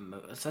weird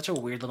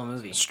little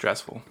movie.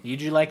 Stressful. You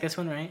do like this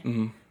one, right?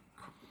 Mm-hmm.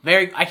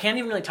 I can't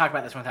even really talk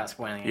about this one without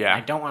spoiling it. Yeah. I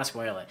don't want to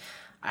spoil it.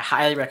 I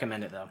highly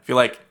recommend it though.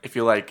 If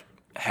you like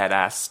head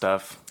ass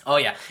stuff, Oh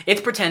yeah,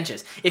 it's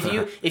pretentious. If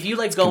you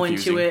like go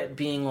confusing. into it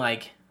being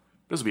like,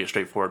 this would be a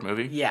straightforward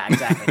movie. yeah,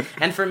 exactly.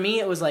 And for me,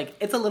 it was like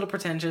it's a little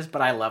pretentious,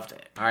 but I loved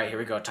it. All right, here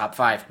we go. Top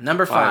 5.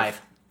 Number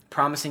 5,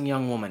 Promising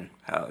Young Woman.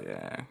 Hell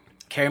yeah.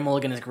 Carey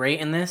Mulligan is great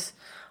in this.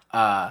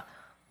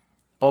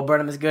 Bo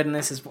Burnham is good in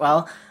this as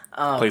well.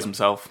 Plays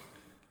himself.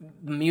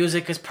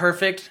 Music is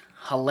perfect.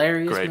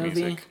 Hilarious Great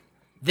movie. music.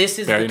 This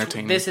is Very the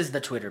entertaining. This is the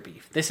Twitter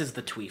beef. This is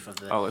the tweef of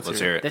the. Oh, Let's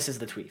hear it. This is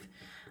the tweef.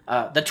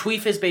 The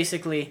tweef is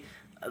basically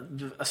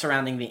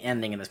surrounding the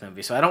ending of this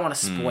movie, so I don't want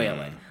to spoil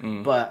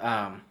it. But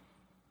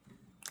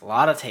a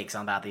lot of takes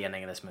on about the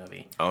ending of this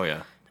movie Oh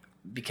yeah.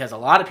 because a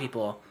lot of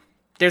people,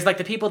 there's like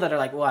the people that are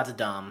like, well, that's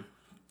dumb,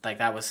 like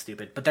that was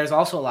stupid. But there's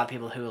also a lot of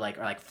people who like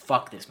are like,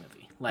 fuck this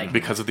movie, like.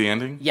 Because of the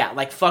ending? Yeah,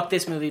 like fuck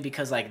this movie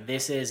because like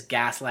this is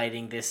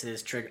gaslighting, this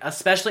is trigger.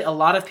 Especially a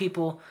lot of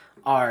people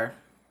are.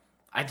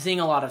 I'm seeing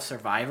a lot of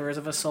survivors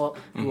of assault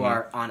who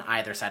are on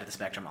either side of the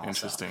spectrum also.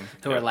 Interesting.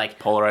 Who Yeah, are like,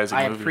 polarizing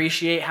I movie.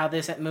 appreciate how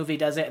this movie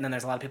does it, and then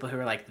there's a lot of people who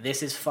are like,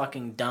 this is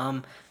fucking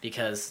dumb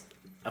because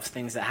of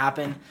things that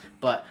happen.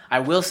 But I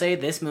will say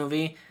this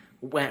movie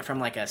went from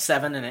like a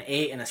 7 and an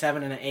 8 and a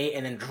 7 and an 8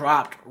 and then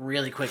dropped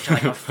really quick to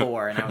like a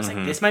 4. And I was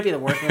like, this might be the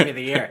worst movie of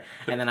the year.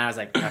 And then I was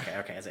like,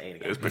 okay, it's an 8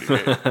 again. It was pretty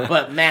great.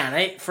 But man,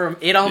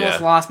 it almost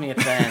Yeah. lost me at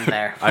the end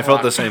there. I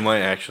felt the same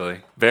way actually.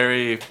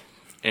 Very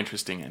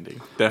interesting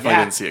ending. Definitely Yeah.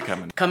 didn't see it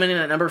coming. Coming in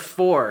at number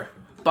 4,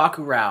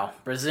 Bacurau,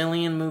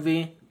 Brazilian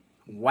movie,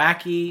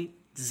 wacky,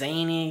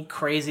 zany,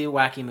 crazy,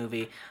 wacky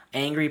movie,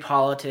 angry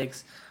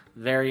politics,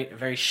 very,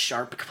 very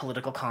sharp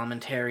political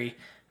commentary,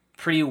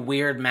 pretty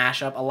weird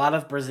mashup. A lot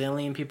of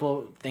Brazilian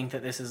people think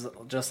that this is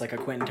just like a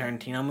Quentin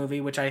Tarantino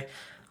movie, which I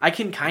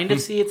can kind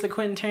of see it's a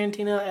Quentin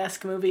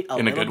Tarantino-esque movie. In a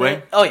little good bit.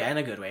 way? Oh yeah, in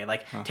a good way.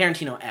 Like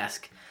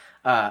Tarantino-esque.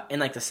 In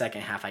like the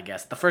second half, I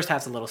guess. The first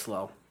half's a little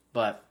slow.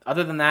 But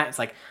other than that, it's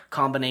like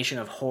combination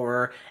of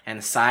horror and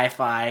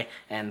sci-fi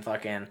and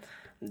fucking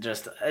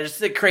just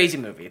a crazy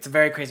movie. It's a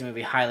very crazy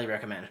movie. Highly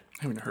recommend.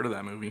 I haven't heard of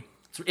that movie.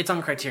 It's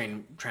on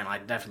Criterion Channel. I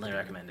definitely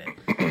recommend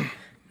it.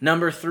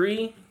 Number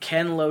 3,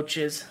 Ken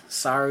Loach's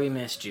Sorry We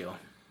Missed You.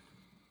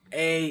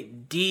 A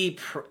deep.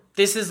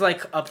 This is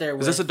like up there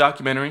with. Is this a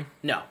documentary?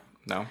 No.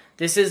 No.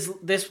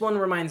 This one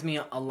reminds me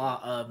a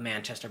lot of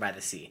Manchester by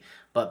the Sea,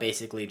 but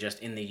basically just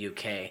in the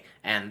UK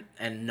and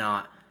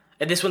not.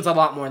 And this one's a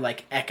lot more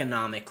like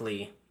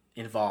economically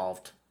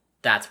involved.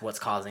 That's what's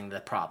causing the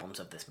problems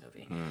of this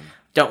movie.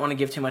 Don't want to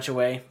give too much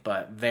away,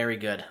 but very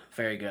good,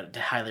 very good.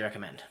 Highly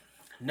recommend.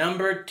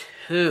 Number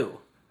 2,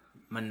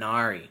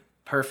 Minari.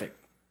 Perfect.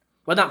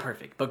 Well, not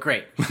perfect, but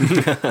great.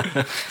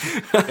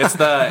 It's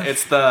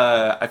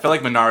the I feel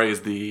like Minari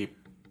is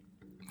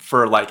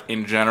for like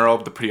in general,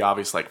 the pretty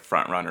obvious like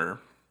front runner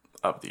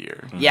of the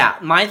year. Yeah,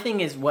 my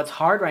thing is what's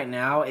hard right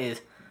now is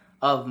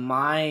of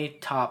my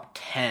top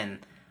 10,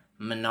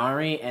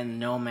 Minari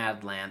and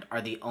Nomadland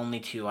are the only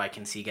two I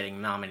can see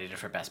getting nominated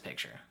for Best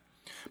Picture.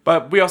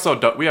 But we also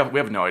don't. We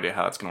have no idea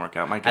how that's gonna work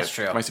out. That's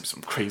true. Might see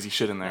some crazy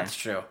shit in there. That's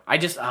true. I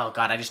just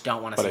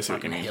don't want to see see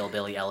what you fucking mean.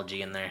 hillbilly LG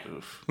in there.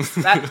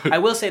 I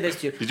will say this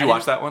too. Did you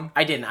watch that one?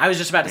 I didn't. I was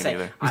just about to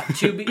say.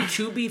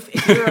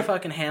 If you're a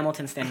fucking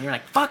Hamilton stan, and you're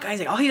like, fuck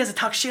Isaac. All he does is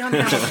talk shit on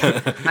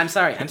Hamilton. I'm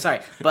sorry.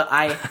 But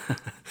I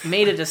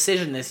made a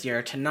decision this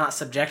year to not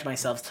subject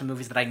myself to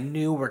movies that I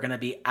knew were gonna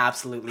be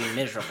absolutely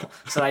miserable.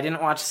 So I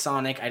didn't watch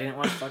Sonic. I didn't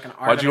watch fucking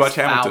Artemis Why'd you watch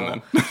Fowl.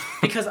 Hamilton then?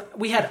 Because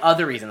we had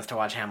other reasons to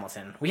watch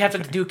Hamilton. We have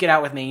to duke it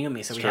out with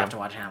Mayumi, so we have to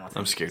watch Hamilton.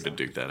 I'm scared to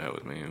duke that out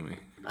with Naomi.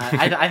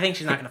 I think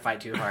she's not going to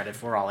fight too hard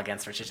if we're all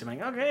against her. She's just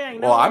like, okay, I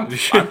know. Well, I'm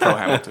pro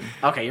Hamilton.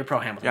 Okay, you're pro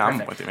Hamilton. Yeah,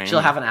 Perfect. I'm with you, man. She'll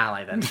have an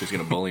ally then. She's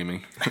gonna bully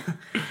me.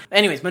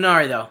 Anyways,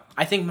 Minari though.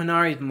 I think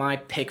Minari is my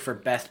pick for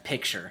Best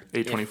Picture.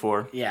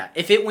 A24. Yeah,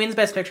 if it wins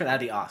Best Picture, that'd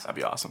be awesome.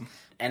 That'd be awesome.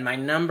 And my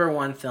number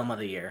one film of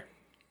the year,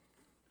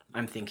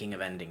 I'm thinking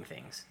of Ending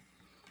Things.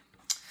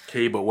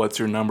 Okay, but what's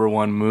your number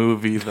one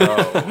movie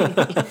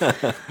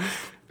though?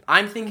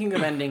 I'm thinking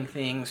of Ending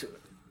Things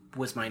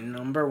was my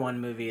number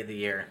one movie of the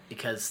year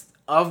because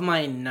of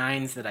my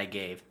 9s that I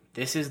gave,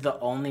 this is the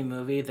only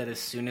movie that as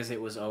soon as it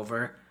was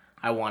over,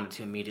 I wanted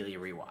to immediately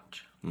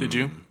rewatch. Did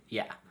you?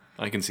 Yeah.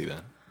 I can see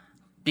that.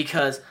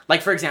 Because,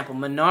 like, for example,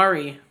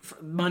 Minari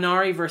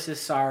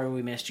versus Sorry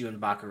We Missed You and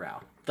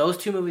Bacurau. Those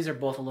two movies are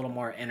both a little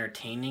more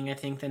entertaining, I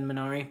think, than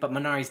Minari, but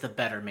Minari's the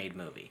better made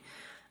movie.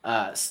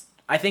 I'm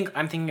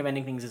thinking of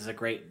Ending Things as a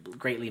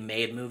greatly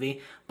made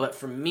movie, but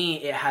for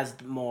me, it has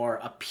more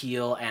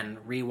appeal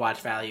and rewatch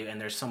value, and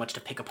there's so much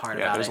to pick apart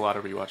about it. Yeah, there's a lot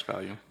of rewatch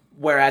value.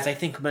 Whereas I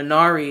think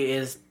Minari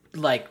is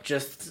like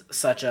just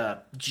such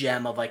a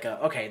gem of like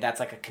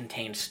that's like a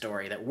contained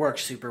story that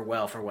works super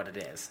well for what it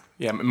is.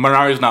 Yeah,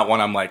 Minari's not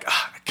one I'm like,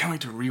 I can't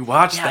wait to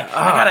rewatch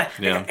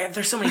that.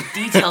 There's so many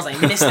details I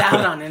missed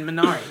out on in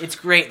Minari. It's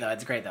great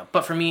though.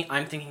 But for me,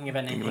 I'm thinking of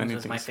Ending Things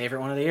was my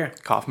favorite one of the year.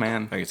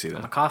 Kaufman. I can see that.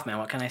 I'm a Kaufman.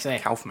 What can I say?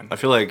 Kaufman. I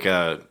feel like,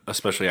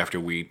 especially after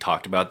we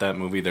talked about that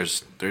movie,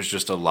 there's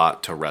just a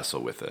lot to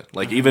wrestle with it.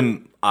 Like,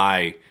 even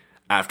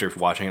after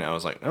watching it, I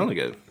was like, I only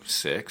get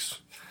 6.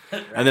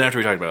 And then after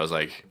we talked about it, I was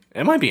like,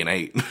 it might be an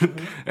 8.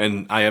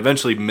 And I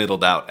eventually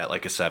middled out at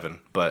like a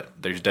 7. But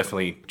there's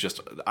definitely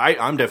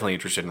I'm definitely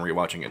interested in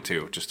rewatching it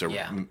too, just to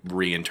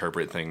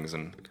reinterpret things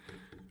and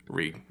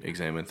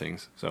re-examine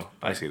things. So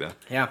I see that.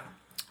 Yeah.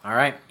 All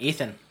right,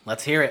 Ethan,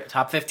 let's hear it.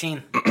 Top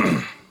 15.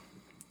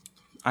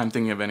 I'm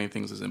thinking of Ending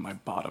Things is in my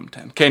bottom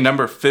 10. Okay,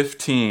 number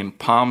 15,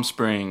 Palm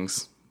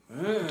Springs.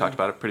 Talked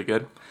about it pretty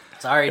good.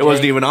 Sorry, It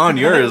wasn't even on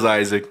yours,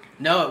 Isaac.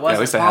 No, it wasn't. Yeah, at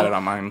least I had it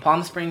on mine.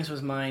 Palm Springs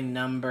was my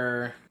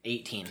number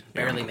 18.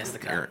 Barely missed the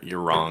cut. You're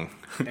wrong.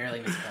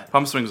 Barely missed the cut.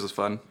 Palm Springs was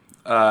fun.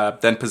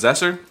 Then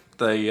Possessor,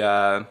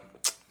 the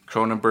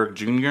Cronenberg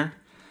Jr.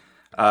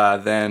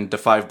 Then Da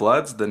 5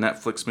 Bloods, the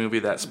Netflix movie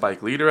that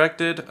Spike Lee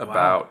directed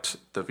about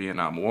the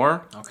Vietnam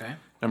War. Okay.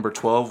 Number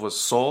 12 was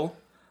Soul.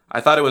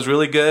 I thought it was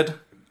really good.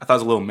 I thought it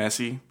was a little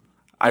messy.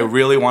 I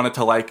really wanted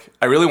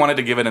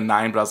to give it a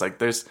 9, but I was like,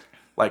 there's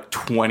like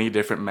 20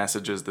 different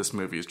messages this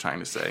movie is trying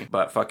to say.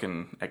 But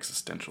fucking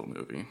existential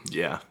movie.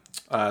 Yeah.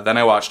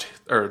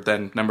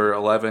 Then number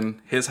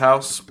 11, His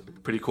House.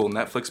 Pretty cool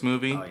Netflix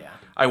movie. Oh, yeah.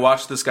 I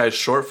watched this guy's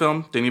short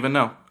film. Didn't even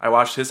know. I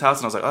watched His House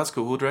and I was like, oh, that's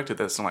cool. Who directed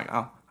this? And I'm like,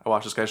 oh, I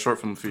watched this guy's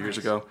short film a few years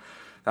ago.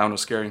 That one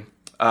was scary.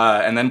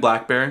 And then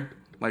Black Bear.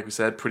 Like we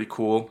said, pretty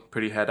cool.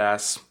 Pretty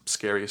head-ass,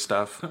 scary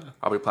stuff.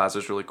 Aubrey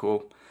Plaza's really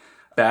cool.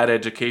 Bad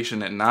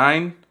Education at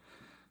 9.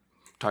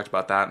 Talked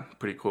about that.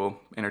 Pretty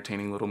cool.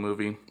 Entertaining little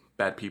movie.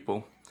 Bad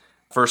People.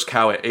 First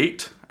Cow at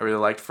 8. I really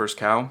liked First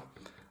Cow.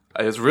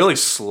 It was really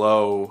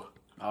slow.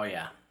 Oh,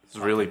 yeah. It was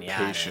really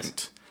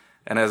patient.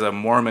 And as a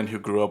Mormon who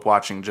grew up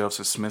watching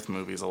Joseph Smith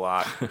movies a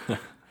lot,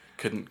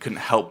 couldn't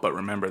help but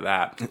remember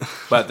that.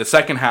 But the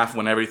second half,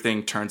 when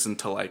everything turns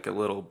into like a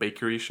little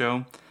bakery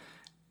show,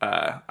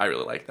 I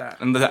really like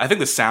that. And I think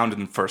the sound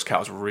in First Cow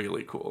is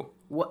really cool.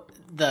 What?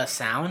 The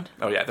sound?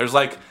 Oh, yeah.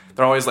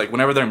 They're always like,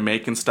 whenever they're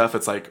making stuff,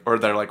 it's like, or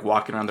they're like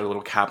walking around their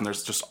little cabin,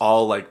 there's just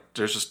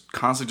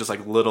constantly just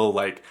like little,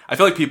 like, I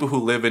feel like people who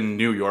live in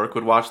New York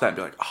would watch that and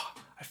be like, oh,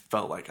 I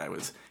felt like I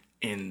was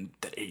in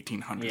the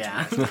 1800s.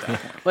 Yeah.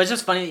 Well, it's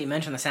just funny that you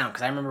mentioned the sound,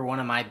 because I remember one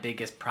of my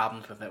biggest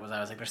problems with it was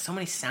I was like, there's so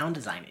many sound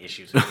design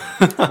issues with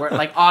it. Where,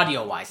 like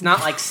audio-wise,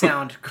 not like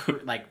sound,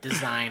 like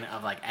design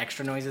of like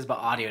extra noises, but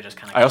audio just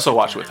kind of... I also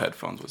watched with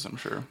headphones, which I'm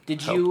sure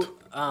Did helped.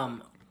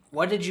 You,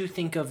 what did you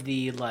think of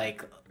the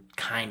like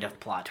kind of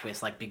plot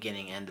twist, like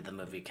beginning end of the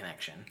movie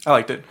connection? I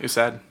liked it. It was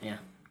sad. Yeah.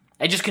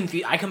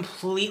 I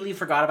completely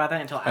forgot about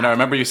that until after. And I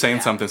remember you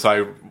saying something, so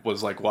I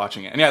was like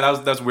watching it. And yeah,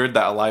 that's weird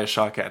that Elias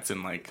Shawkat's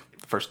in like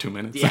the first 2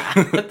 minutes. Yeah.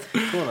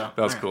 Cool though.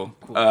 That was cool.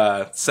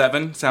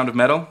 7, Sound of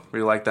Metal.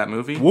 Really liked that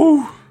movie.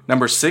 Woo!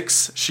 Number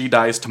 6, She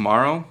Dies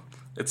Tomorrow.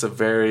 It's a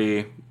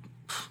very...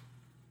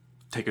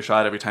 take a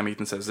shot every time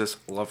Ethan says this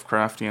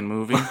Lovecraftian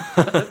movie.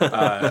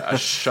 A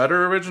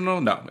Shudder original?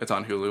 No, it's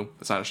on Hulu.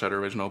 It's not a Shudder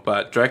original,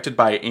 but directed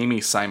by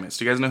Amy Seimetz.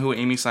 Do you guys know who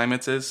Amy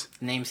Seimetz is?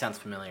 Name sounds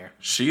familiar.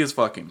 She is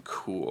fucking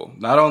cool.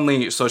 Not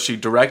only, so she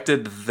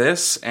directed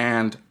this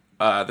and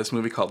this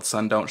movie called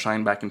Sun Don't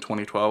Shine back in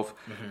 2012,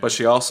 but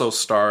she also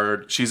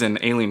starred, she's in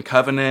Alien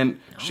Covenant,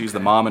 she's the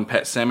mom in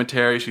Pet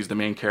Sematary, she's the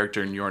main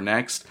character in You're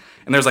Next,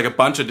 and there's like a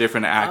bunch of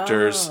different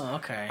actors. Oh,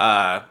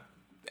 okay.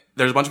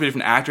 There's a bunch of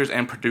different actors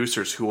and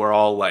producers who are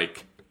all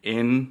like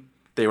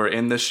they were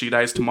in this She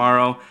Dies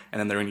Tomorrow, and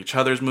then they're in each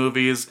other's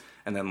movies,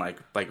 and then like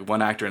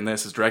one actor in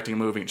this is directing a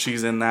movie and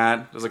she's in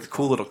that. There's like a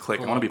cool little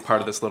clique. I want to be part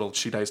of this little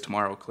She Dies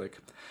Tomorrow clique.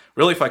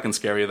 Really fucking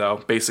scary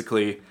though.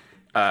 Basically,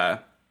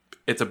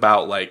 it's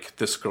about like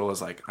this girl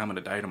is like, I'm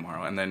gonna die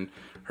tomorrow, and then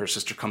her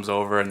sister comes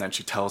over and then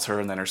she tells her,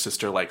 and then her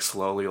sister like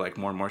slowly like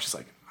more and more she's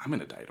like, I'm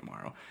gonna die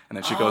tomorrow, and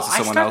then she goes to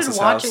someone else's house.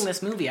 I started watching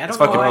this movie. I don't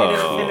know why I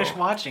didn't finish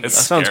watching it. That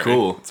sounds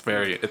cool. It's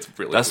really That's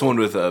cool. the one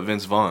with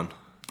Vince Vaughn.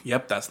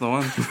 Yep, that's the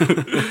one.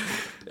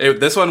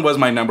 This one was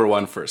my number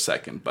one for a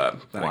second, but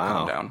then I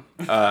calmed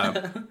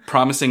down.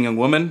 Promising Young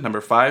Woman,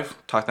 number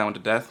 5. Talk that one to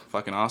death.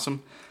 Fucking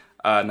awesome.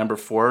 Number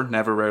 4,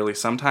 Never, Rarely,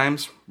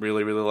 Sometimes.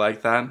 Really, really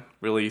like that.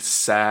 Really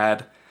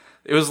sad.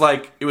 It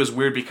was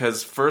weird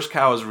because First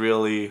Cow is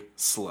really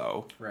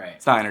slow. Right.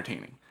 It's not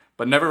entertaining.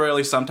 But Never,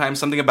 Rarely, Sometimes,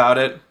 something about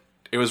it,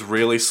 it was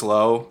really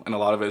slow, and a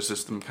lot of it is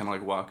just them kind of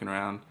like walking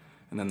around,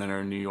 and then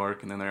they're in New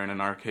York, and then they're in an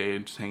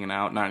arcade, just hanging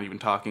out, not even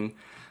talking.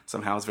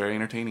 Somehow it's very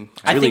entertaining.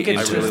 I think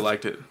it's I really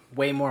liked it.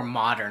 Way more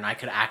modern. I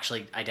could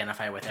actually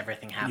identify with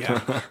everything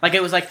happening. Yeah. Like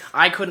it was like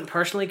I couldn't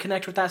personally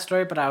connect with that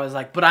story, but I was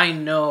like, but I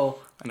know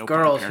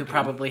girls who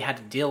probably had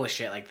to deal with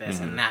shit like this,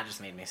 and that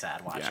just made me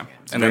sad watching it.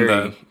 It's and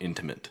very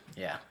intimate.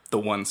 Yeah. The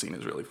one scene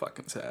is really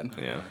fucking sad.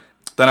 Yeah.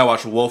 Then I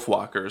watched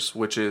Wolfwalkers,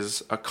 which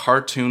is a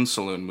cartoon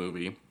saloon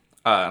movie.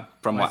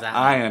 From what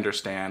I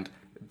understand,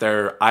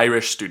 they're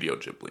Irish Studio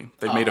Ghibli.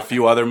 They've made a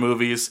few other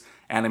movies,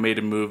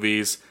 animated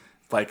movies.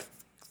 Like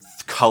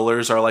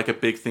colors are like a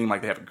big thing.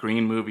 Like they have a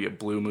green movie, a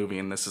blue movie,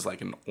 and this is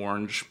like an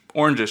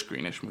orangish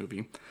greenish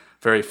movie.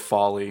 Very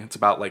fall-y. It's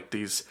about like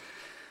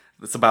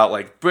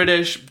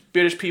British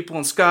people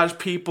and Scottish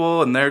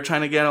people, and they're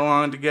trying to get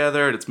along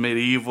together. It's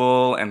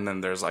medieval, and then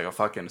there's like a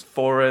fucking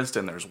forest,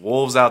 and there's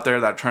wolves out there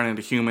that turn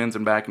into humans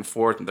and back and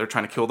forth, and they're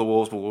trying to kill the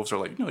wolves, but wolves are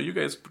like, no, you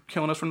guys are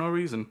killing us for no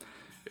reason.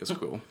 It's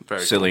cool.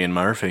 Very Cillian cool.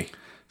 Murphy.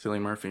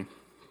 Cillian Murphy.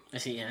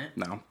 Is he in it?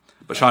 No.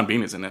 But Sean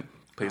Bean is in it.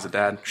 Plays a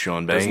dad.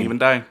 Sean Bean. Doesn't even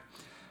die.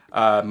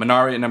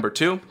 Minari at number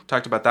 2.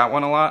 Talked about that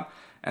one a lot.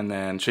 And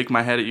then shake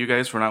my head at you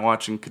guys for not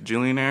watching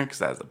Kajillionaire, because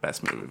that's the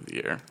best movie of the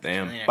year.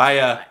 Damn. By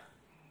a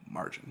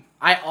margin.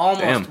 I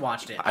almost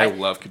watched it. I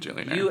love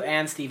Kajillionaire. You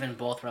and Steven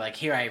both were like,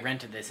 here, I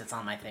rented this, it's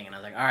on my thing. And I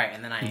was like, all right.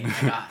 And then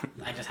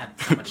I just had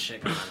so much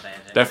shit going on today.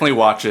 Definitely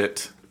watch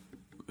it.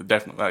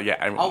 Definitely,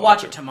 I'll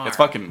watch it tomorrow. It's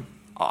fucking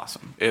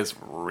awesome. It's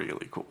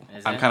really cool.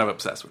 I'm kind of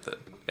obsessed with it.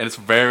 And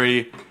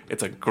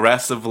it's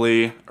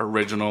aggressively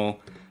original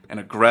and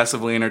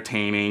aggressively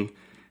entertaining.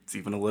 It's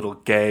even a little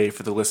gay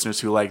for the listeners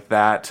who like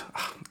that.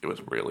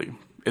 It's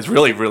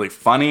really, really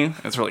funny.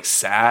 It's really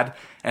sad.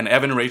 And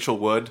Evan Rachel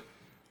Wood,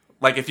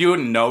 like if you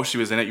wouldn't know she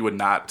was in it, you would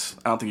not.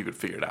 I don't think you could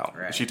figure it out.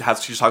 Right. She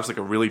talks like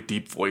a really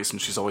deep voice,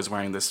 and she's always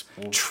wearing this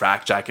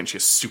track jacket, and she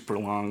has super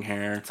long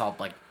hair. It's all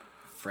like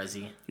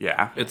frizzy.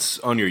 Yeah, it's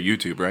on your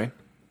YouTube, right?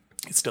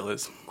 It still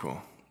is.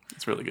 Cool.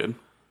 It's really good.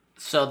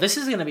 So this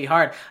is going to be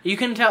hard. You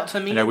can tell to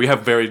me. Yeah, we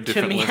have very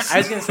different lists. I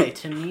was going to say,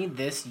 to me,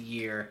 this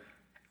year,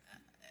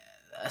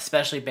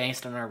 especially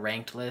based on our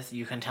ranked list,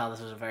 you can tell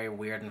this was a very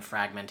weird and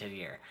fragmented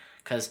year.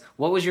 Because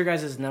what was your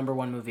guys' number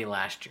 1 movie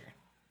last year?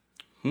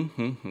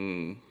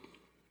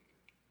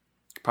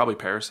 Probably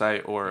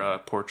Parasite or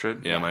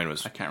Portrait. Yeah, mine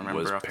was. I can't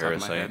remember was off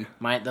Parasite. the top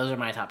of my head. Those are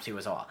my top 2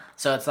 as well.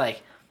 So it's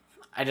like,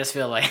 I just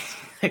feel like,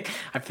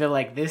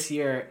 this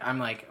year, I'm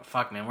like,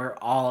 fuck, man, we're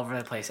all over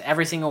the place.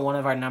 Every single one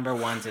of our number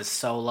 1s is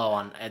so low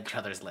on each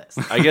other's list.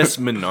 I guess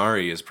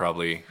Minari is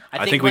probably.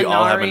 I think we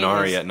all have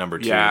Minari at number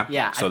 2.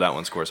 Yeah. So that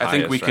one scores highest. I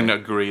think we can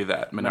agree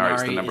that Minari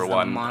is the number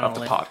 1 of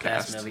the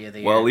podcast. Movie of the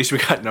year. Well, at least we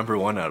got number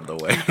 1 out of the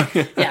way.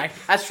 Yeah,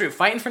 that's true.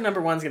 Fighting for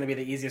number 1 is going to be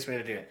the easiest way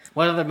to do it.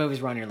 What other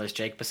movies were on your list,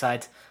 Jake?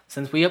 Besides,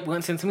 since me and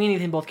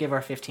Ethan both gave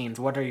our 15s,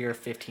 what are your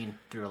 15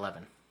 through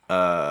 11?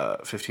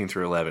 15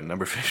 through 11.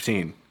 Number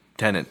 15,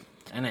 Tenet.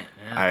 Yeah.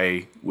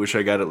 I wish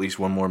I got at least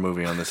one more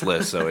movie on this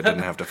list, so it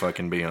didn't have to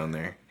fucking be on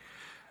there.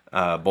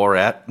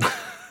 Borat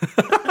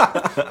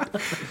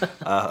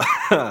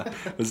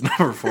was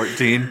number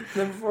 14.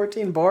 Number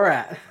 14,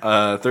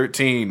 Borat.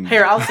 13.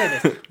 Here, I'll say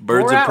this: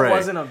 Birds Borat of Prey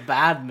wasn't a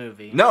bad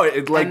movie. No,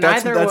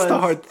 that's was, the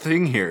hard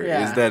thing here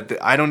is that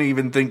I don't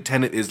even think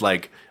Tenet is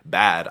like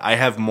bad. I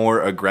have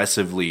more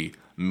aggressively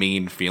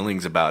mean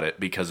feelings about it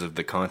because of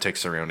the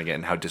context surrounding it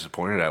and how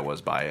disappointed I was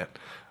by it.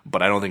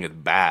 But I don't think it's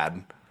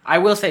bad. I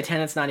will say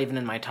Tenet's not even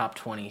in my top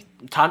 20.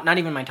 Not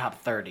even my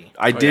top 30.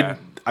 I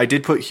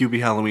did put Hubie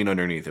Halloween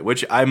underneath it,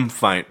 which I'm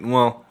fine.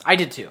 Well, I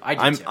did too.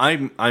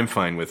 I'm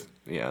fine with.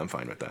 Yeah, I'm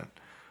fine with that.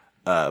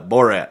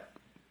 Borat,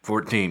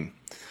 14,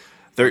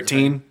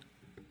 13,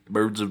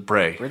 Birds of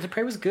Prey. Birds of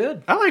Prey was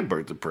good. I like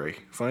Birds of Prey.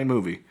 Fine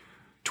movie.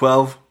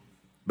 12,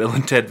 Bill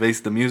and Ted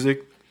Face the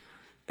Music.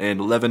 And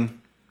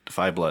 11, The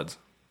Five Bloods.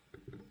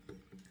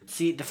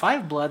 See, The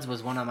Five Bloods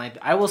was one of my...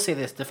 I will say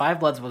this. The Five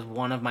Bloods was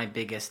one of my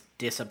biggest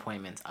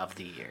disappointments of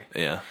the year.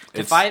 Yeah.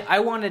 I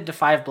wanted The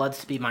Five Bloods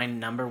to be my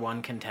number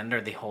one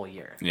contender the whole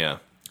year. Yeah.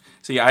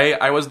 See,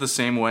 I was the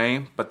same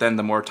way, but then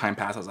the more time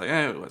passed, I was like,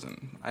 it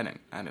wasn't. I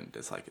didn't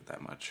dislike it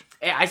that much.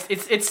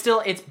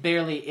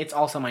 It's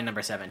also my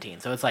number 17,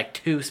 so it's like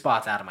 2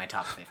 spots out of my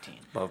top 15.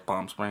 Above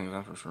Palm Springs,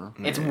 that's for sure.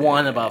 It's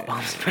one above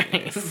Palm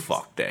Springs.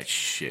 Fuck that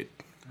shit.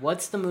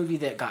 What's the movie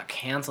that got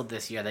canceled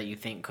this year that you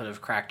think could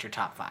have cracked your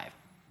top 5?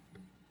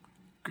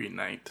 Green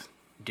Knight.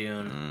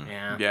 Dune.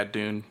 Yeah. Yeah,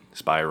 Dune.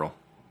 Spiral.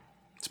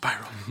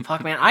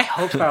 Fuck, man. I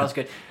hope Spiral's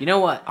good. You know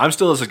what? I'm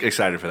still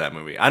excited for that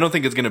movie. I don't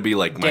think it's going to be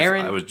like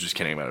Darren- I was just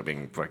kidding about it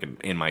being fucking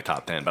in my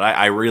top 10, but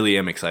I really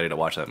am excited to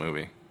watch that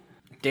movie.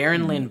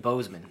 Darren Lynn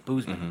Bousman,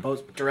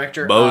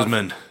 director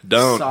Bozeman. of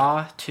Don't.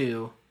 Saw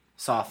 2,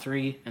 Saw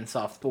 3, and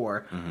Saw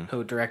 4,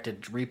 who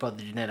directed Repo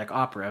the Genetic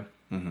Opera,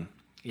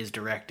 is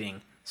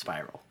directing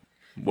Spiral.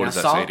 What does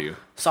that say to you?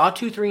 Saw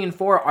 2, 3, and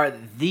 4 are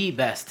the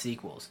best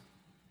sequels.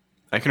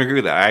 I can agree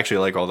with that. I actually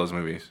like all those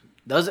movies.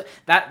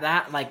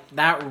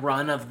 That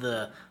run of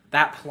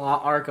that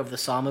plot arc of the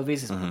Saw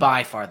movies is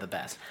by far the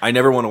best. I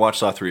never want to watch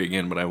Saw 3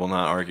 again, but I will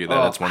not argue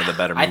that it's one of the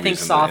better movies I think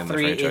in Saw the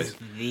 3 franchise. is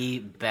the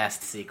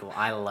best sequel.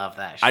 I love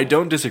that shit. I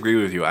don't disagree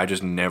with you. I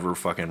just never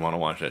fucking want to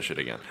watch that shit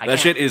again. I That can't.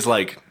 shit is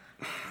like,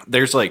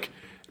 there's like,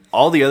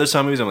 all the other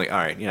Saw movies, I'm like, all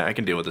right, yeah, I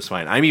can deal with this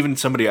fine. I'm even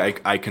somebody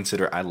I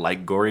consider, I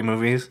like gory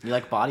movies. You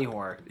like body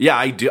horror. Yeah,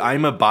 I do.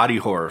 I'm a body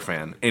horror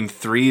fan, and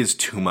 3 is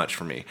too much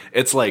for me.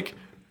 It's like,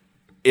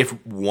 if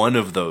one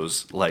of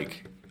those,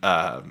 like,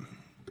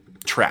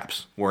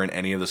 traps were in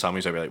any of the Saw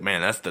movies, I'd be like, man,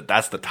 that's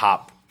the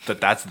top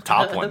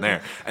one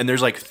there. And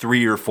there's like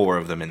 3 or 4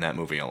 of them in that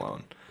movie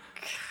alone.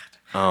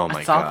 Oh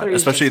my Saw god! 3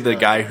 is Especially just the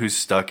really guy good. who's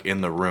stuck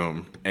in the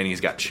room and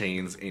he's got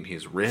chains in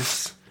his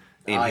wrists,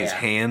 in Oh, his yeah.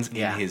 hands,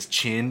 Yeah. in his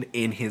chin,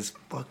 in his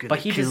fucking. But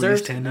he Achilles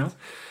deserves it, tendons. no?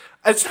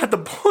 That's not the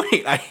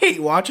point. I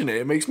hate watching it.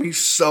 It makes me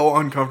so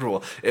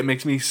uncomfortable. It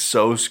makes me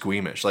so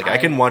squeamish. Like I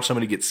can watch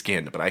somebody get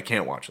skinned, but I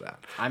can't watch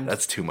that.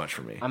 That's too much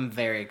for me. I'm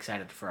very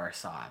excited for our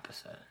Saw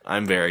episode.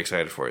 I'm very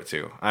excited for it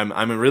too. I'm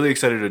really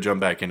excited to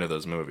jump back into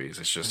those movies.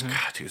 It's just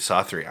God, dude,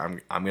 Saw 3.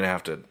 I'm gonna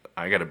have to.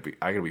 I gotta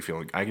be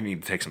feeling. I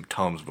need to take some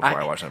Tums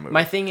before I watch that movie.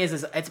 My thing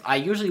is I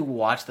usually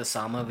watch the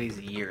Saw movies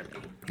yearly.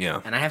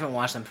 Yeah. And I haven't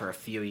watched them for a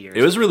few years.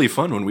 It was really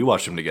fun when we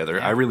watched them together.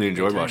 Yeah, I really good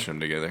enjoyed time. watching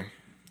them together.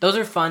 Those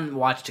are fun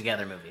watch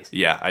together movies.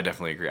 Yeah, I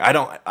definitely agree.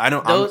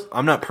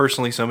 I'm not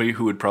personally somebody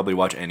who would probably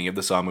watch any of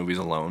the Saw movies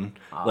alone.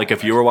 Like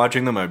if you were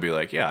watching them, I'd be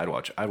like, yeah, I'd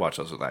watch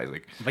those with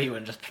Isaac. But you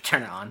wouldn't just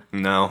turn it on.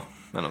 No,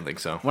 I don't think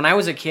so. When I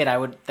was a kid,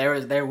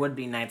 there would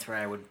be nights where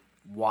I would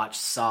watch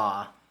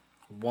Saw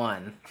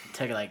 1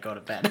 to like go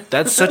to bed.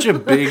 That's such a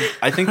big.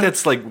 I think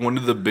that's like one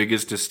of the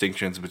biggest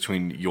distinctions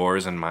between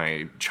yours and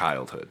my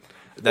childhood.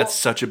 That's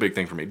such a big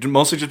thing for me.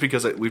 Mostly just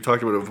because we've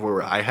talked about it before.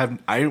 Where I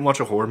didn't watch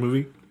a horror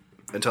movie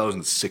until I was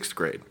in 6th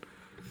grade.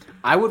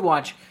 I would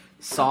watch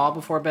Saw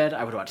before bed.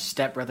 I would watch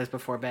Step Brothers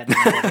before bed. And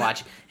I would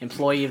watch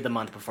Employee of the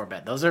Month before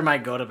bed. Those are my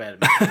go-to-bed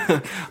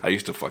movies. I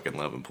used to fucking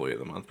love Employee of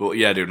the Month. But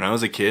yeah, dude, when I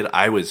was a kid,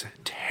 I was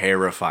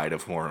terrified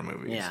of horror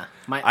movies. Yeah.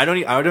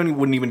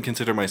 Wouldn't even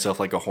consider myself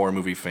like a horror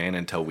movie fan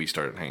until we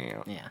started hanging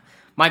out. Yeah.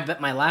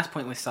 My last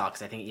point with Saw,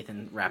 because I think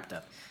Ethan wrapped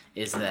up,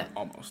 is that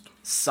Almost.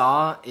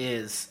 Saw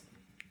is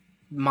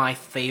my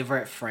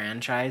favorite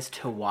franchise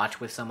to watch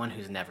with someone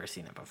who's never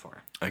seen it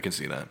before. I can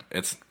see that.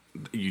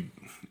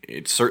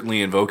 It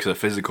certainly invokes a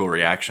physical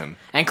reaction.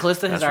 And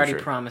Callista has That's for already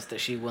sure. promised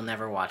that she will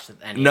never watch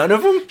any. None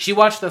of them? She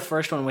watched the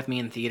first one with me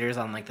in theaters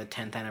on like the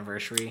 10th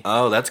anniversary.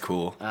 Oh, that's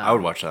cool. I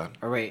would watch that.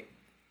 Or wait.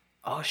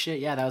 Oh shit,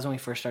 yeah, that was when we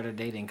first started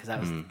dating because that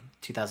was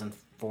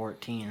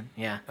 2014.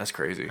 Yeah. That's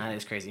crazy. That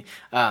is crazy.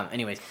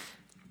 Anyways,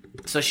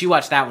 so she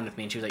watched that one with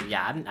me, and she was like,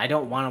 "Yeah, I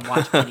don't want to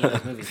watch any of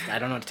those movies. I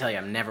don't know what to tell you.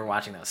 I'm never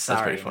watching those. That's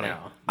Sorry, pretty funny.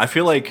 no." I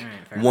feel like All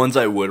right, fair enough. ones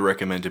I would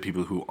recommend to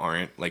people who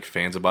aren't like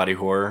fans of body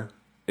horror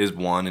is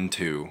 1 and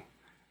 2,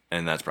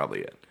 and that's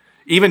probably it.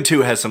 Even 2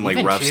 has some like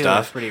Even rough 2 is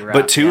stuff, pretty rough,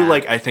 but 2 yeah.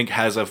 like I think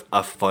has a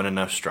fun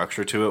enough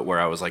structure to it where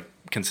I was like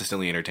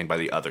consistently entertained by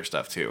the other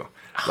stuff too.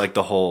 Like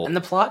the whole And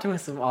the plot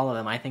twists of all of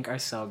them, I think, are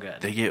so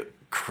good. they get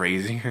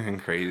crazier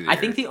and crazier. I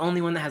think the only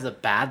one that has a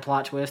bad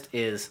plot twist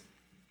is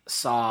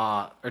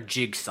Saw or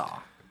Jigsaw.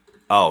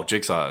 Oh,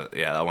 Jigsaw,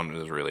 yeah, that one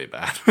was really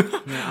bad.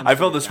 I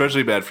felt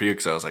especially bad for you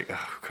because I was like,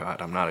 oh,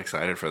 God, I'm not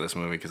excited for this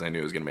movie because I knew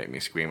it was going to make me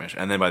squeamish.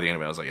 And then by the end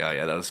of it, I was like, oh,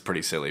 yeah, that was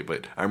pretty silly.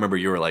 But I remember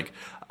you were like,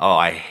 oh,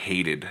 I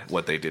hated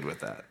what they did with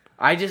that.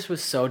 I just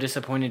was so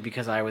disappointed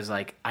because I was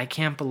like, I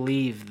can't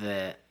believe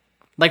that.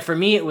 Like, for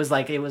me, it was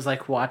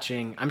like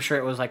watching. I'm sure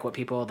it was like what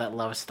people that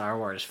love Star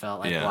Wars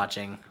felt like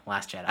watching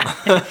Last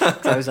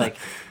Jedi. So I was like,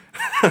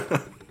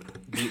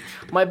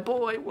 my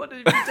boy, what have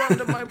you done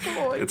to my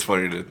boy? It's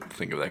funny to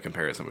think of that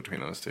comparison between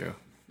those two.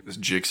 This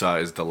Jigsaw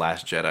is the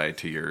Last Jedi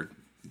to your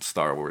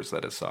Star Wars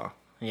that is Saw.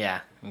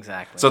 Yeah,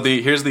 exactly. So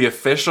here's the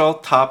official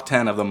top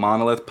 10 of the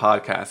Monolith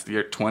podcast, the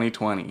year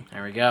 2020.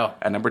 There we go.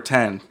 At number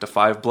 10, The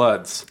Five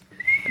Bloods.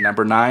 At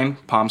number 9,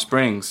 Palm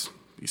Springs.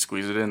 You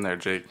squeeze it in there,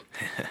 Jake.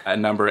 At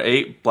number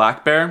 8,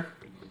 Black Bear.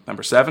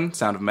 Number 7,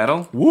 Sound of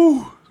Metal.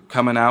 Woo!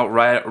 Coming out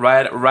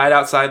right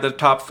outside the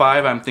top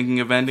 5, I'm Thinking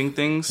of Ending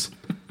Things.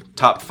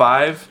 Top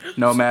 5,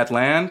 Nomad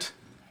Land.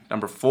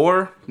 Number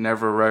 4,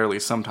 Never, Rarely,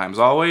 Sometimes,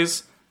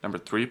 Always. Number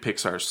 3,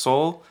 Pixar's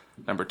Soul.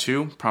 Number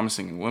 2,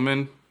 Promising Young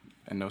Woman.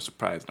 And no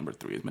surprise, number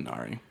 3 is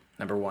Minari.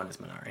 Number 1 is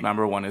Minari.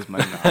 Number 1 is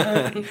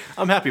Minari.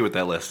 I'm happy with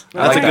that list.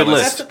 That's That's a a good good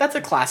list. That's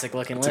a classic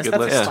looking list. good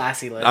That's list. a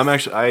classy list. I'm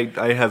actually,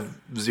 I have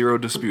zero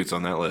disputes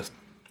on that list.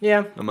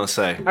 Yeah. I must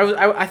say.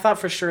 I thought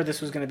for sure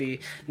this was going to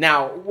be...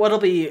 Now,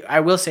 I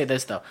will say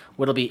this, though.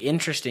 What'll be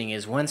interesting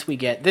is once we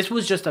get... This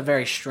was just a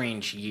very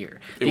strange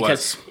year.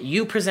 Because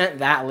you present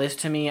that list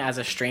to me as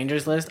a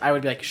stranger's list, I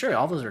would be like, sure,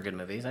 all those are good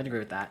movies. I'd agree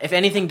with that. If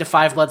anything, The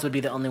Five Bloods would be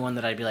the only one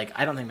that I'd be like,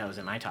 I don't think that was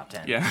in my top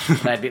 10. Yeah.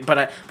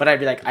 But I'd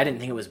be like, I didn't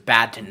think it was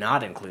bad to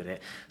not include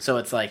it. So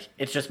it's like,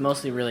 it's just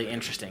mostly really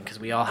interesting because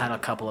we all had a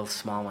couple of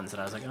small ones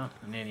that I was like, oh.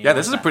 Yeah,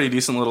 this is a pretty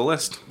decent little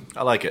list.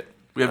 I like it.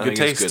 We have I good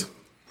think it's taste. good.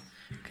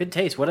 Good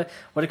taste. What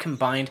a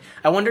combined.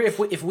 I wonder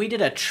if we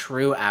did a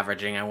true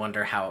averaging. I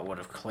wonder how it would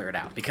have cleared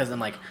out because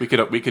I'm like We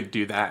could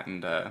do that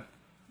and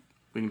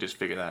we can just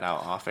figure that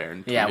out off air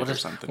and yeah tweet we'll it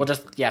just or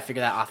something.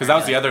 figure that off Because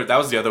that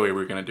was the other way we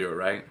were gonna do it,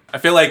 right? I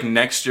feel like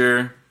next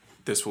year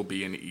this will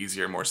be an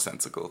easier, more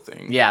sensical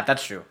thing. Yeah,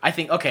 that's true. I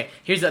think okay.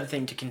 Here's the other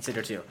thing to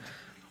consider too.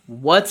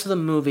 What's the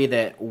movie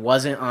that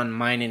wasn't on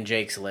mine and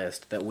Jake's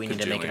list that we need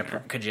to make it a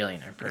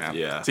Kajillionaire? Perfect.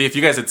 Yeah. See, if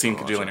you guys had seen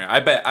Kajillionaire, I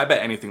bet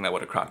anything that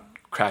would have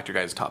cracked your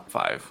guys' top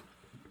 5,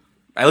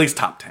 at least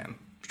top 10.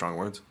 Strong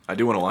words. I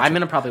do want to watch it. I'm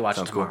gonna probably watch it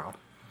Sounds cool. tomorrow.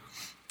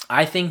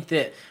 I think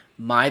that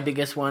my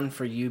biggest one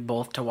for you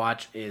both to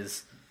watch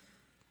is,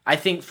 I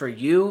think for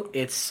you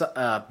it's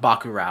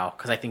Bakurao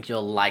because I think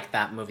you'll like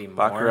that movie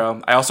more.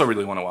 Bakurao. I also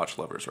really want to watch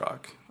Lovers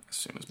Rock as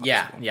soon as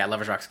possible. Yeah,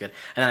 Lovers Rock's good.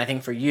 And then I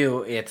think for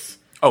you it's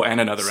Oh,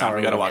 and Another Round.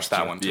 Sorry, We gotta we watch missed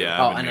that you. one too. Yeah.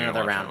 oh, I've been and meaning to Another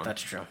watch that Round. one.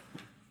 That's true.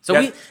 So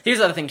Yeah. here's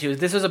the other thing too.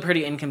 This was a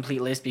pretty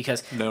incomplete list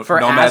because No- for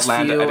Nomadland, as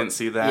few, I didn't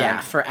see that.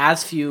 Yeah, for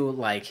as few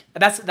like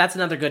that's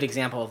another good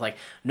example of like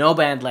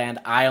Nomadland.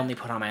 I only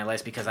put on my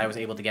list because I was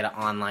able to get an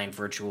online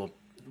virtual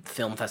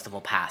film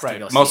festival pass to Right.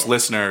 go Most see it.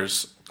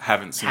 listeners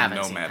haven't seen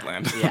Haven't seen that.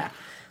 Nomadland. Yeah,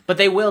 but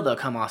they will though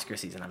come Oscar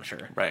season, I'm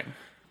sure. Right.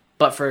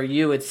 But for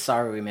you, it's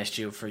Sorry We Missed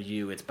You. For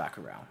you, it's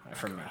Bakurao.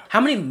 For me,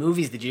 how many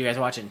movies did you guys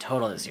watch in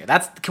total this year?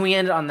 Can we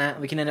end it on that?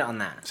 We can end it on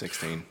that.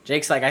 16.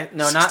 Jake's like,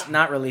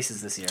 not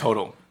releases this year.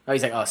 Total. Oh,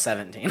 he's like,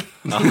 17.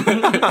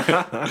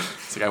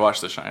 It's like I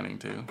watched The Shining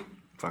too.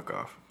 Fuck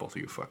off. Both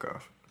of you fuck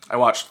off. I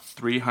watched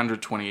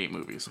 328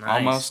 movies. Nice.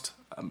 Almost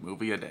a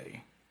movie a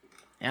day.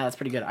 Yeah, that's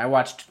pretty good. I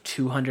watched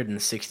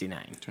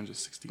 269.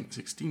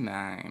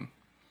 269.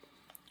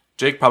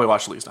 Jake probably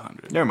watched at least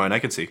 100. Never mind. I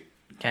could see.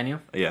 Can you?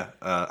 Yeah.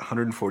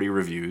 140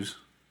 reviews.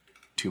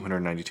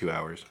 292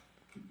 hours.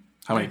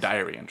 How many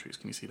diary entries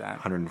can you see that?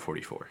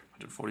 144.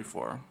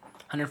 144.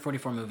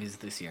 144 movies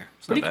this year.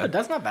 Pretty bad. good.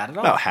 That's not bad at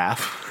all. About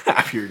half.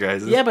 Half your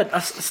guys. Yeah, but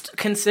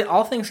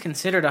all things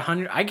considered,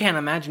 100. I can't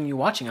imagine you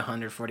watching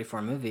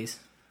 144 movies.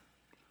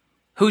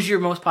 Who's your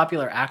most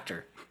popular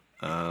actor?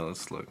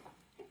 Let's look.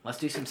 Let's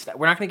do some stats.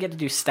 We're not going to get to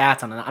do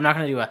stats on it. I'm not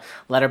going to do a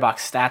Letterboxd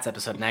stats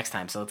episode next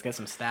time, so let's get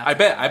some stats. I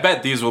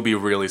bet these will be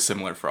really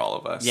similar for all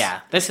of us. Yeah,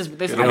 this is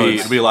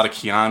It'll be a lot of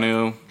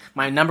Keanu.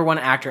 my number one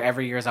actor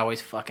every year is always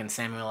fucking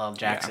Samuel L.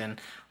 Jackson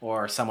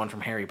or someone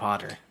from Harry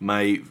Potter.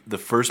 The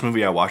first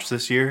movie I watched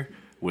this year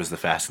was The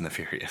Fast and the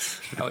Furious.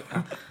 Hell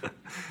yeah.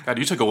 God,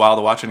 you took a while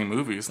to watch any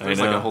movies. There was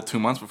like know. a whole 2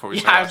 months before we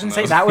Yeah, started I was going to watching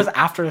say those. that was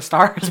after the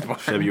stars.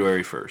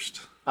 February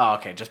 1st. Oh,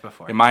 okay, just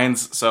before. And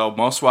mine's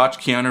most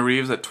watched Keanu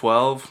Reeves at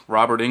 12,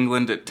 Robert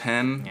England at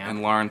 10, Yeah.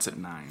 and Lawrence at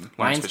 9.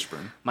 Lawrence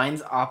Fishburne.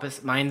 Mine's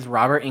opposite. Mine's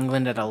Robert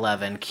England at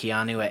 11,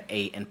 Keanu at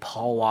 8, and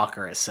Paul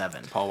Walker at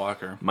 7. Paul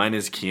Walker. Mine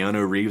is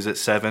Keanu Reeves at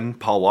 7,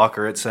 Paul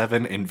Walker at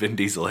 7, and Vin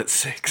Diesel at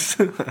 6.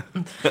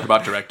 What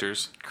about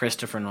directors?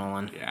 Christopher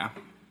Nolan. Yeah.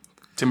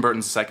 Tim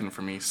Burton's second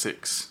for me,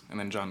 6, and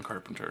then John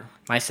Carpenter.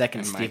 My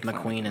second, And Steve Mike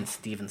McQueen Flanagan. and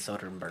Steven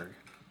Soderbergh.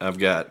 I've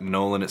got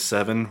Nolan at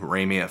 7,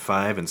 Raimi at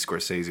 5, and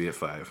Scorsese at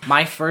 5.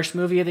 My first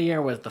movie of the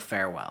year was The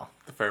Farewell.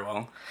 The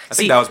Farewell. I See-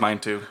 think that was mine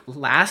too.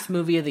 Last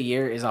movie of the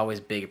year is always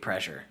big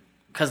pressure.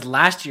 Because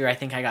last year I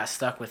think I got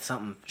stuck with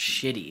something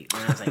shitty.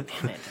 And I was like,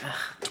 damn it.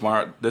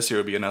 Ugh. This year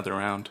will be Another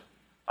Round.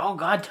 Oh,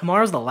 God,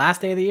 tomorrow's the last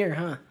day of the year,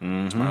 huh?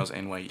 Tomorrow's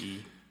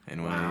NYE.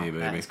 And Wow, baby.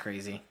 that is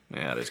crazy.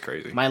 Yeah, that is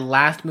crazy. My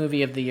last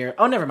movie of the year.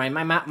 Oh, never mind.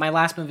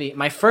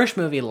 My first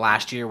movie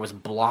last year was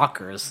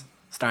Blockers,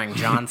 starring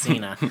John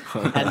Cena,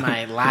 and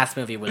my last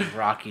movie was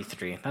Rocky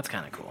 3. That's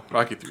kind of cool.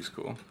 Rocky 3's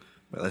cool.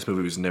 My last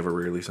movie was Never,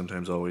 Rarely,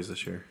 Sometimes, Always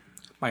this year.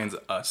 Mine's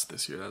Us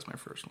this year. That was my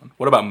first one.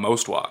 What about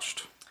most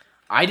watched?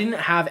 I didn't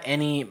have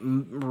any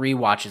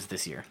rewatches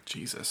this year.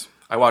 Jesus.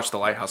 I watched The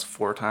Lighthouse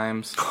 4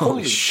 times.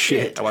 Holy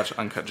shit. I watched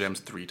Uncut Gems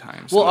 3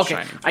 times. Well, and The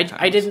okay, Shining 3 I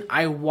times. didn't.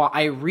 I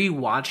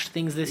rewatched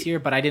things this year,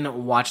 but I didn't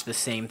watch the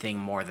same thing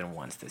more than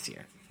once this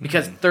year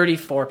because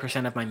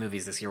 34% of my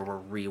movies this year were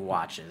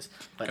rewatches.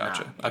 But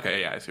Gotcha. not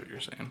Okay, yeah, I see what you're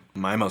saying.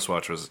 My most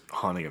watched was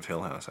Haunting of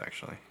Hill House,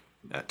 actually.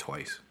 At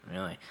twice.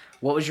 really.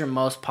 What was your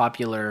most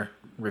popular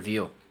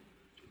review?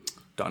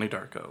 Donnie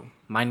Darko.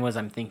 Mine was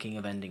I'm thinking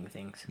of ending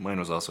things. Mine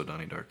was also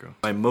Donnie Darko.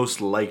 My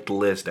most liked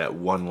list at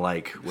one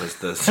like was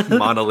the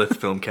Monolith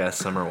Filmcast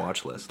Summer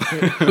Watch List.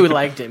 Who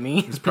liked it? Me.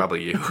 It's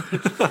probably you.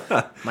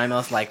 My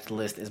most liked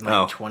list is my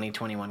Oh.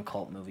 2021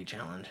 cult movie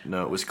challenge.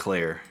 No, it was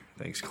Claire.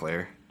 Thanks,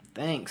 Claire.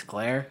 Thanks,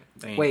 Claire.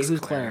 Thanks, Wait, who's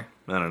Claire.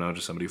 Claire? I don't know,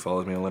 just somebody who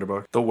follows me on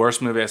Letterboxd. The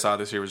worst movie I saw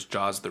this year was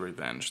Jaws: The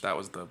Revenge. That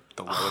was the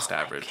Oh lowest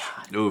average.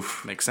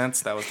 Oof. Makes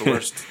sense. That was the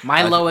worst.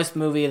 My lowest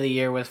movie of the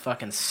year was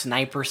fucking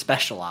Sniper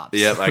Special Ops.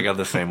 Yep, I got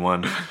the same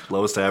one.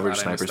 Lowest average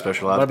Glad I Sniper missed that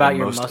Special one. Ops. What about and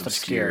your most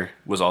obscure?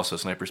 Was also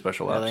Sniper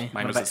Special Ops. Really?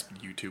 Mine What was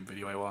about- this YouTube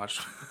video I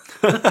watched.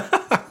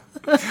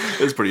 It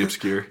was pretty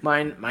obscure.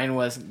 Mine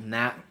was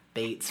Nat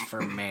Bates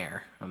for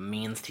Mayor, a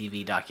Means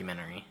TV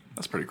documentary.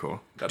 That's pretty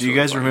cool. That's Do you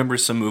really guys funny. remember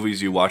some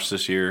movies you watched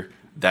this year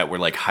that were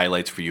like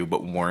highlights for you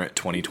but weren't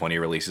 2020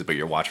 releases but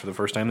you watched for the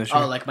first time this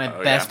year? Oh, like my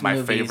Oh, best yeah, my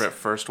movies. favorite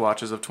first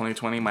watches of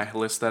 2020. My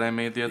list that I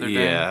made the other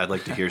day. Yeah, I'd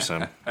like to hear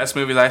some. Best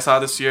movies I saw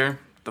this year: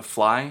 The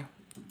Fly,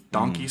 Mm.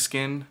 Donkey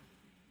Skin,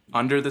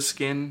 Under the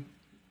Skin,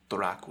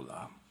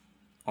 Dracula.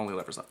 Only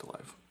Lovers Left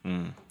Alive.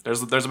 Mm.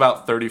 There's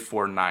about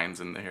 34 nines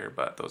in here,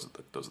 but those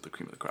are the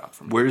cream of the crop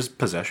for me. Where's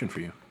Possession for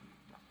you?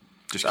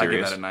 Just I give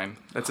curious. that a 9.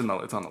 It's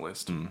on the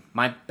list.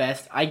 My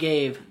best. I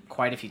gave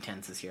quite a few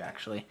tens this year,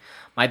 actually.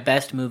 My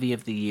best movie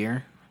of the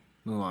year,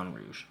 Moulin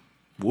Rouge.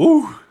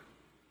 Woo!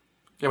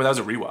 Yeah, but that was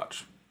a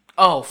rewatch.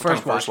 Oh,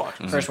 first on watch. first watch.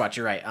 Mm-hmm. First watch.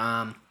 You're right.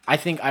 I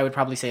think I would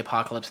probably say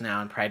Apocalypse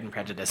Now and Pride and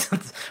Prejudice.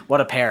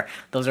 What a pair!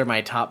 Those are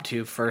my top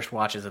two first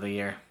watches of the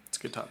year. It's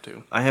a good top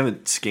 2. I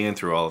haven't scanned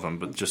through all of them,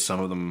 but just some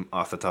of them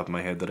off the top of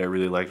my head that I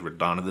really liked were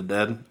Dawn of the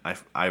Dead.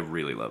 I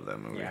really love that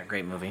movie. Yeah,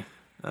 great movie.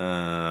 Some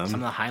of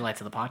the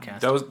highlights of the podcast.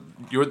 That was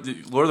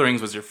Lord of the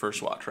Rings was your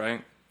first watch,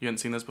 right? You hadn't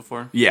seen this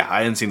before? Yeah, I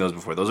hadn't seen those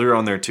before. Those are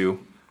on there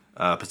too.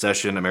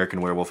 Possession,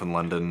 American Werewolf in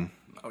London.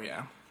 Oh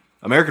yeah.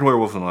 American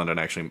Werewolf in London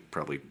actually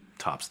probably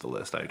tops the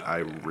list. I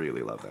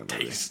really love that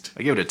movie. Taste.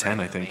 I gave it a 10,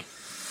 I think.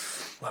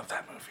 Love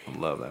that movie.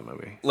 Love that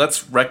movie.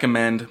 Let's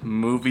recommend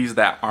movies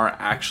that aren't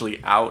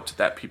actually out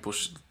that people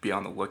should be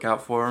on the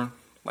lookout for.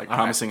 Like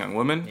Promising Young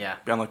Woman. Yeah.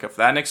 Be on the lookout for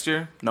that next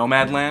year.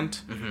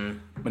 Nomadland.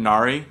 Mm-hmm.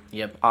 Minari.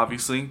 Yep.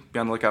 Obviously. Be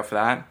on the lookout for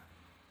that.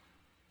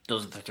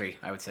 Those are the three,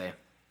 I would say.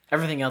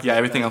 Everything else. Yeah,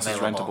 everything else is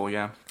available. rentable,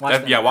 yeah.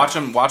 Watch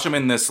them. Watch them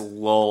in this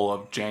lull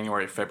of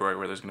January, February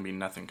where there's going to be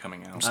nothing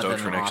coming out. Stoked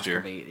for than the next Oscar year.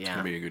 bait, It's yeah.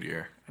 gonna be a good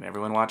year. And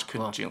everyone watch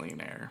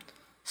Kajillionaire.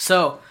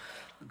 So,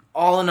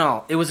 all in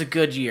all, it was a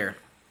good year.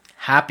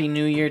 Happy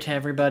New Year to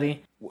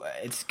everybody.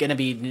 It's gonna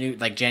be new,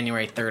 like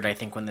January 3rd, I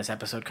think, when this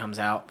episode comes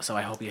out. So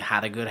I hope you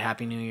had a good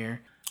Happy New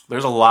Year.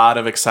 There's a lot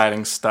of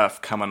exciting stuff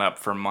coming up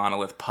for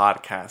Monolith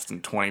Podcast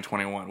in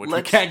 2021, which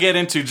we can't get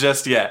into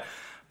just yet.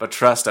 But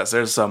trust us,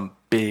 there's some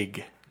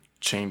big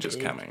changes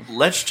coming.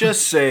 Let's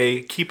just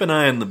say, keep an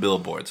eye on the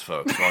billboards,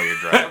 folks, while you're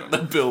driving. The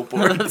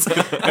billboards.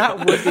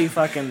 That would be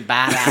fucking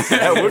badass.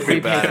 That would be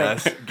We paid for-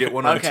 badass. Get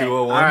one on Okay, a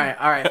 201.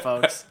 all right,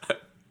 folks.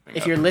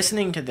 If you're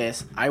listening to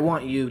this, I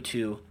want you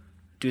to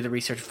do the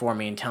research for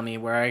me and tell me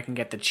where I can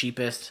get the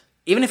cheapest,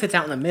 even if it's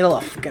out in the middle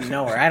of fucking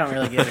nowhere. I don't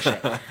really give a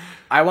shit.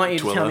 I want you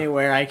to tell Twilla. me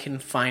where I can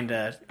find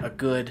a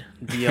good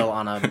deal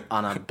on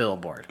a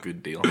billboard.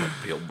 Good deal on the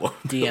billboard.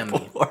 DM me.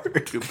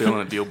 Billboard. Good bill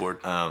on a deal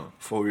board.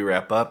 Before we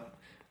wrap up,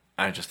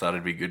 I just thought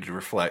it'd be good to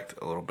reflect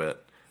a little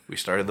bit. We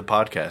started the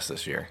podcast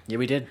this year, Yeah,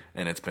 we did.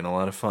 and it's been a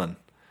lot of fun.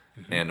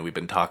 And we've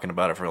been talking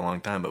about it for a long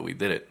time, but we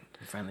did it.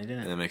 We finally did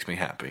And it. it makes me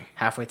happy.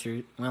 Halfway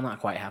through. Well, not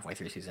quite halfway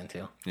through season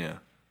 2. Yeah.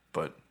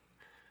 But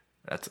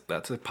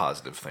that's a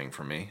positive thing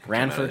for me.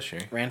 Ran coming out for this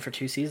year.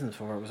 2 seasons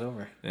before it was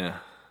over. Yeah.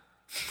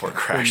 Before it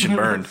crashed and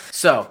burned.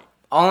 So,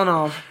 all in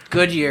all,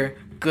 good year,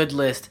 good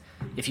list.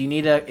 If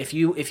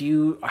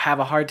you have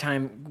a hard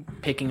time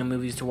picking a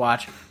movies to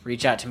watch,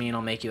 reach out to me and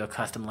I'll make you a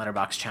custom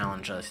letterbox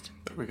challenge list.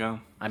 There we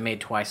go. I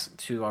made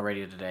two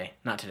already today.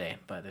 Not today,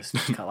 but this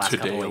last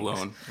Today couple weeks.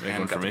 alone. Make And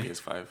one got for the me.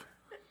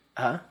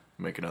 PS5.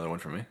 Make another one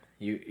for me.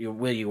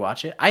 Will you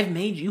watch it?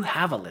 You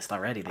have a list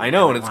already. That I you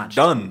know, and haven't it's watched.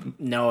 done.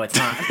 No, it's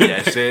not.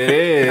 Yes, it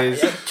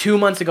is. 2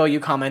 months ago, you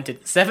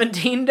commented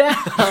 17 down,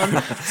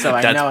 so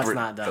I That's know it's br-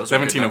 not done. those are-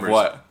 17 of numbers.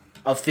 what?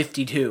 Of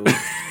 52,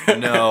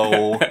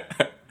 No.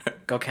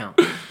 go count.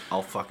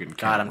 I'll fucking count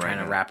God, I'm right trying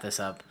to now. wrap this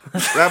up.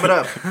 Wrap it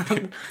up.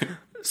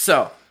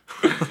 So,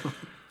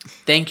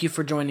 thank you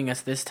for joining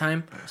us this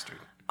time.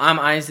 I'm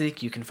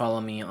Isaac. You can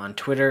follow me on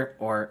Twitter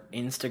or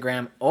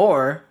Instagram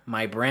or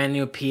my brand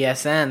new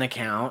PSN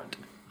account,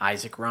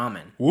 Isaac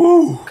Ramen.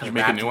 Woo. Did you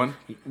make a new one?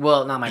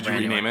 Well, not my Did you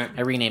brand new rename one. it?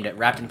 I renamed it.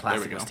 Wrapped in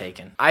Plastic we was go.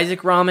 taken.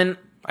 Isaac Ramen,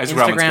 Isaac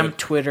Ramen's Instagram, good.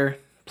 Twitter,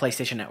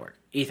 PlayStation Network.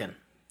 Ethan.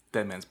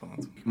 Dead Man's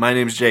Bones. My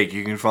name's Jake.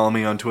 You can follow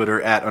me on Twitter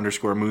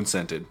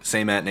 @_moonscented.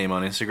 Same @name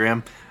on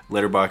Instagram.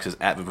 Letterboxd is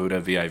at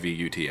Vivuta,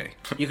 Vivuta.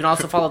 You can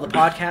also follow the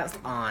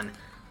podcast on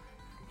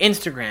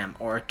Instagram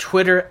or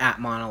Twitter at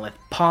Monolith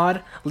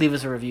Pod. Leave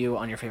us a review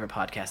on your favorite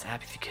podcast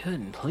app if you could,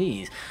 and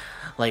please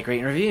like, rate,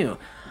 and review.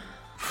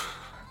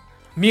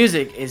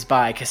 Music is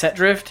by Cassette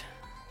Drift.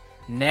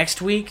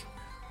 Next week,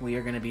 we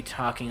are going to be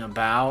talking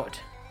about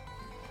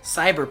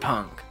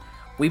Cyberpunk.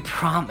 We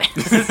promise.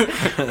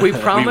 We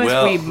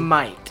promise we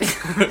might.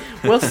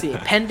 We'll see.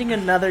 Pending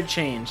another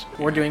change,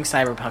 we're doing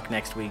Cyberpunk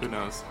next week. Who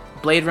knows?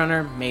 Blade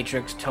Runner,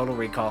 Matrix, Total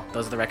Recall.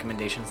 Those are the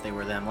recommendations. They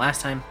were them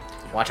last time.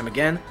 Watch them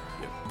again.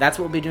 Yep. That's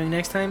what we'll be doing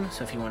next time.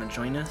 So if you want to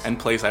join us. And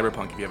play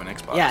Cyberpunk if you have an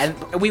Xbox. Yeah,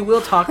 and we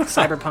will talk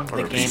Cyberpunk Or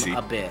the a game PC.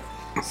 a bit.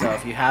 So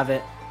if you have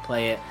it,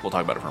 play it. We'll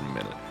talk about it for a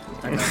minute.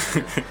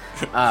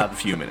 A A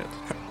few minutes.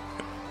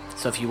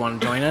 So if you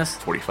want to join us,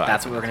 45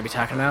 that's what we're going to be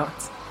talking about.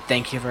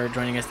 Thank you for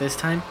joining us this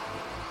time.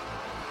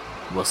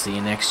 We'll see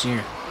you next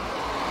year.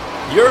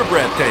 You're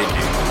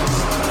breathtaking.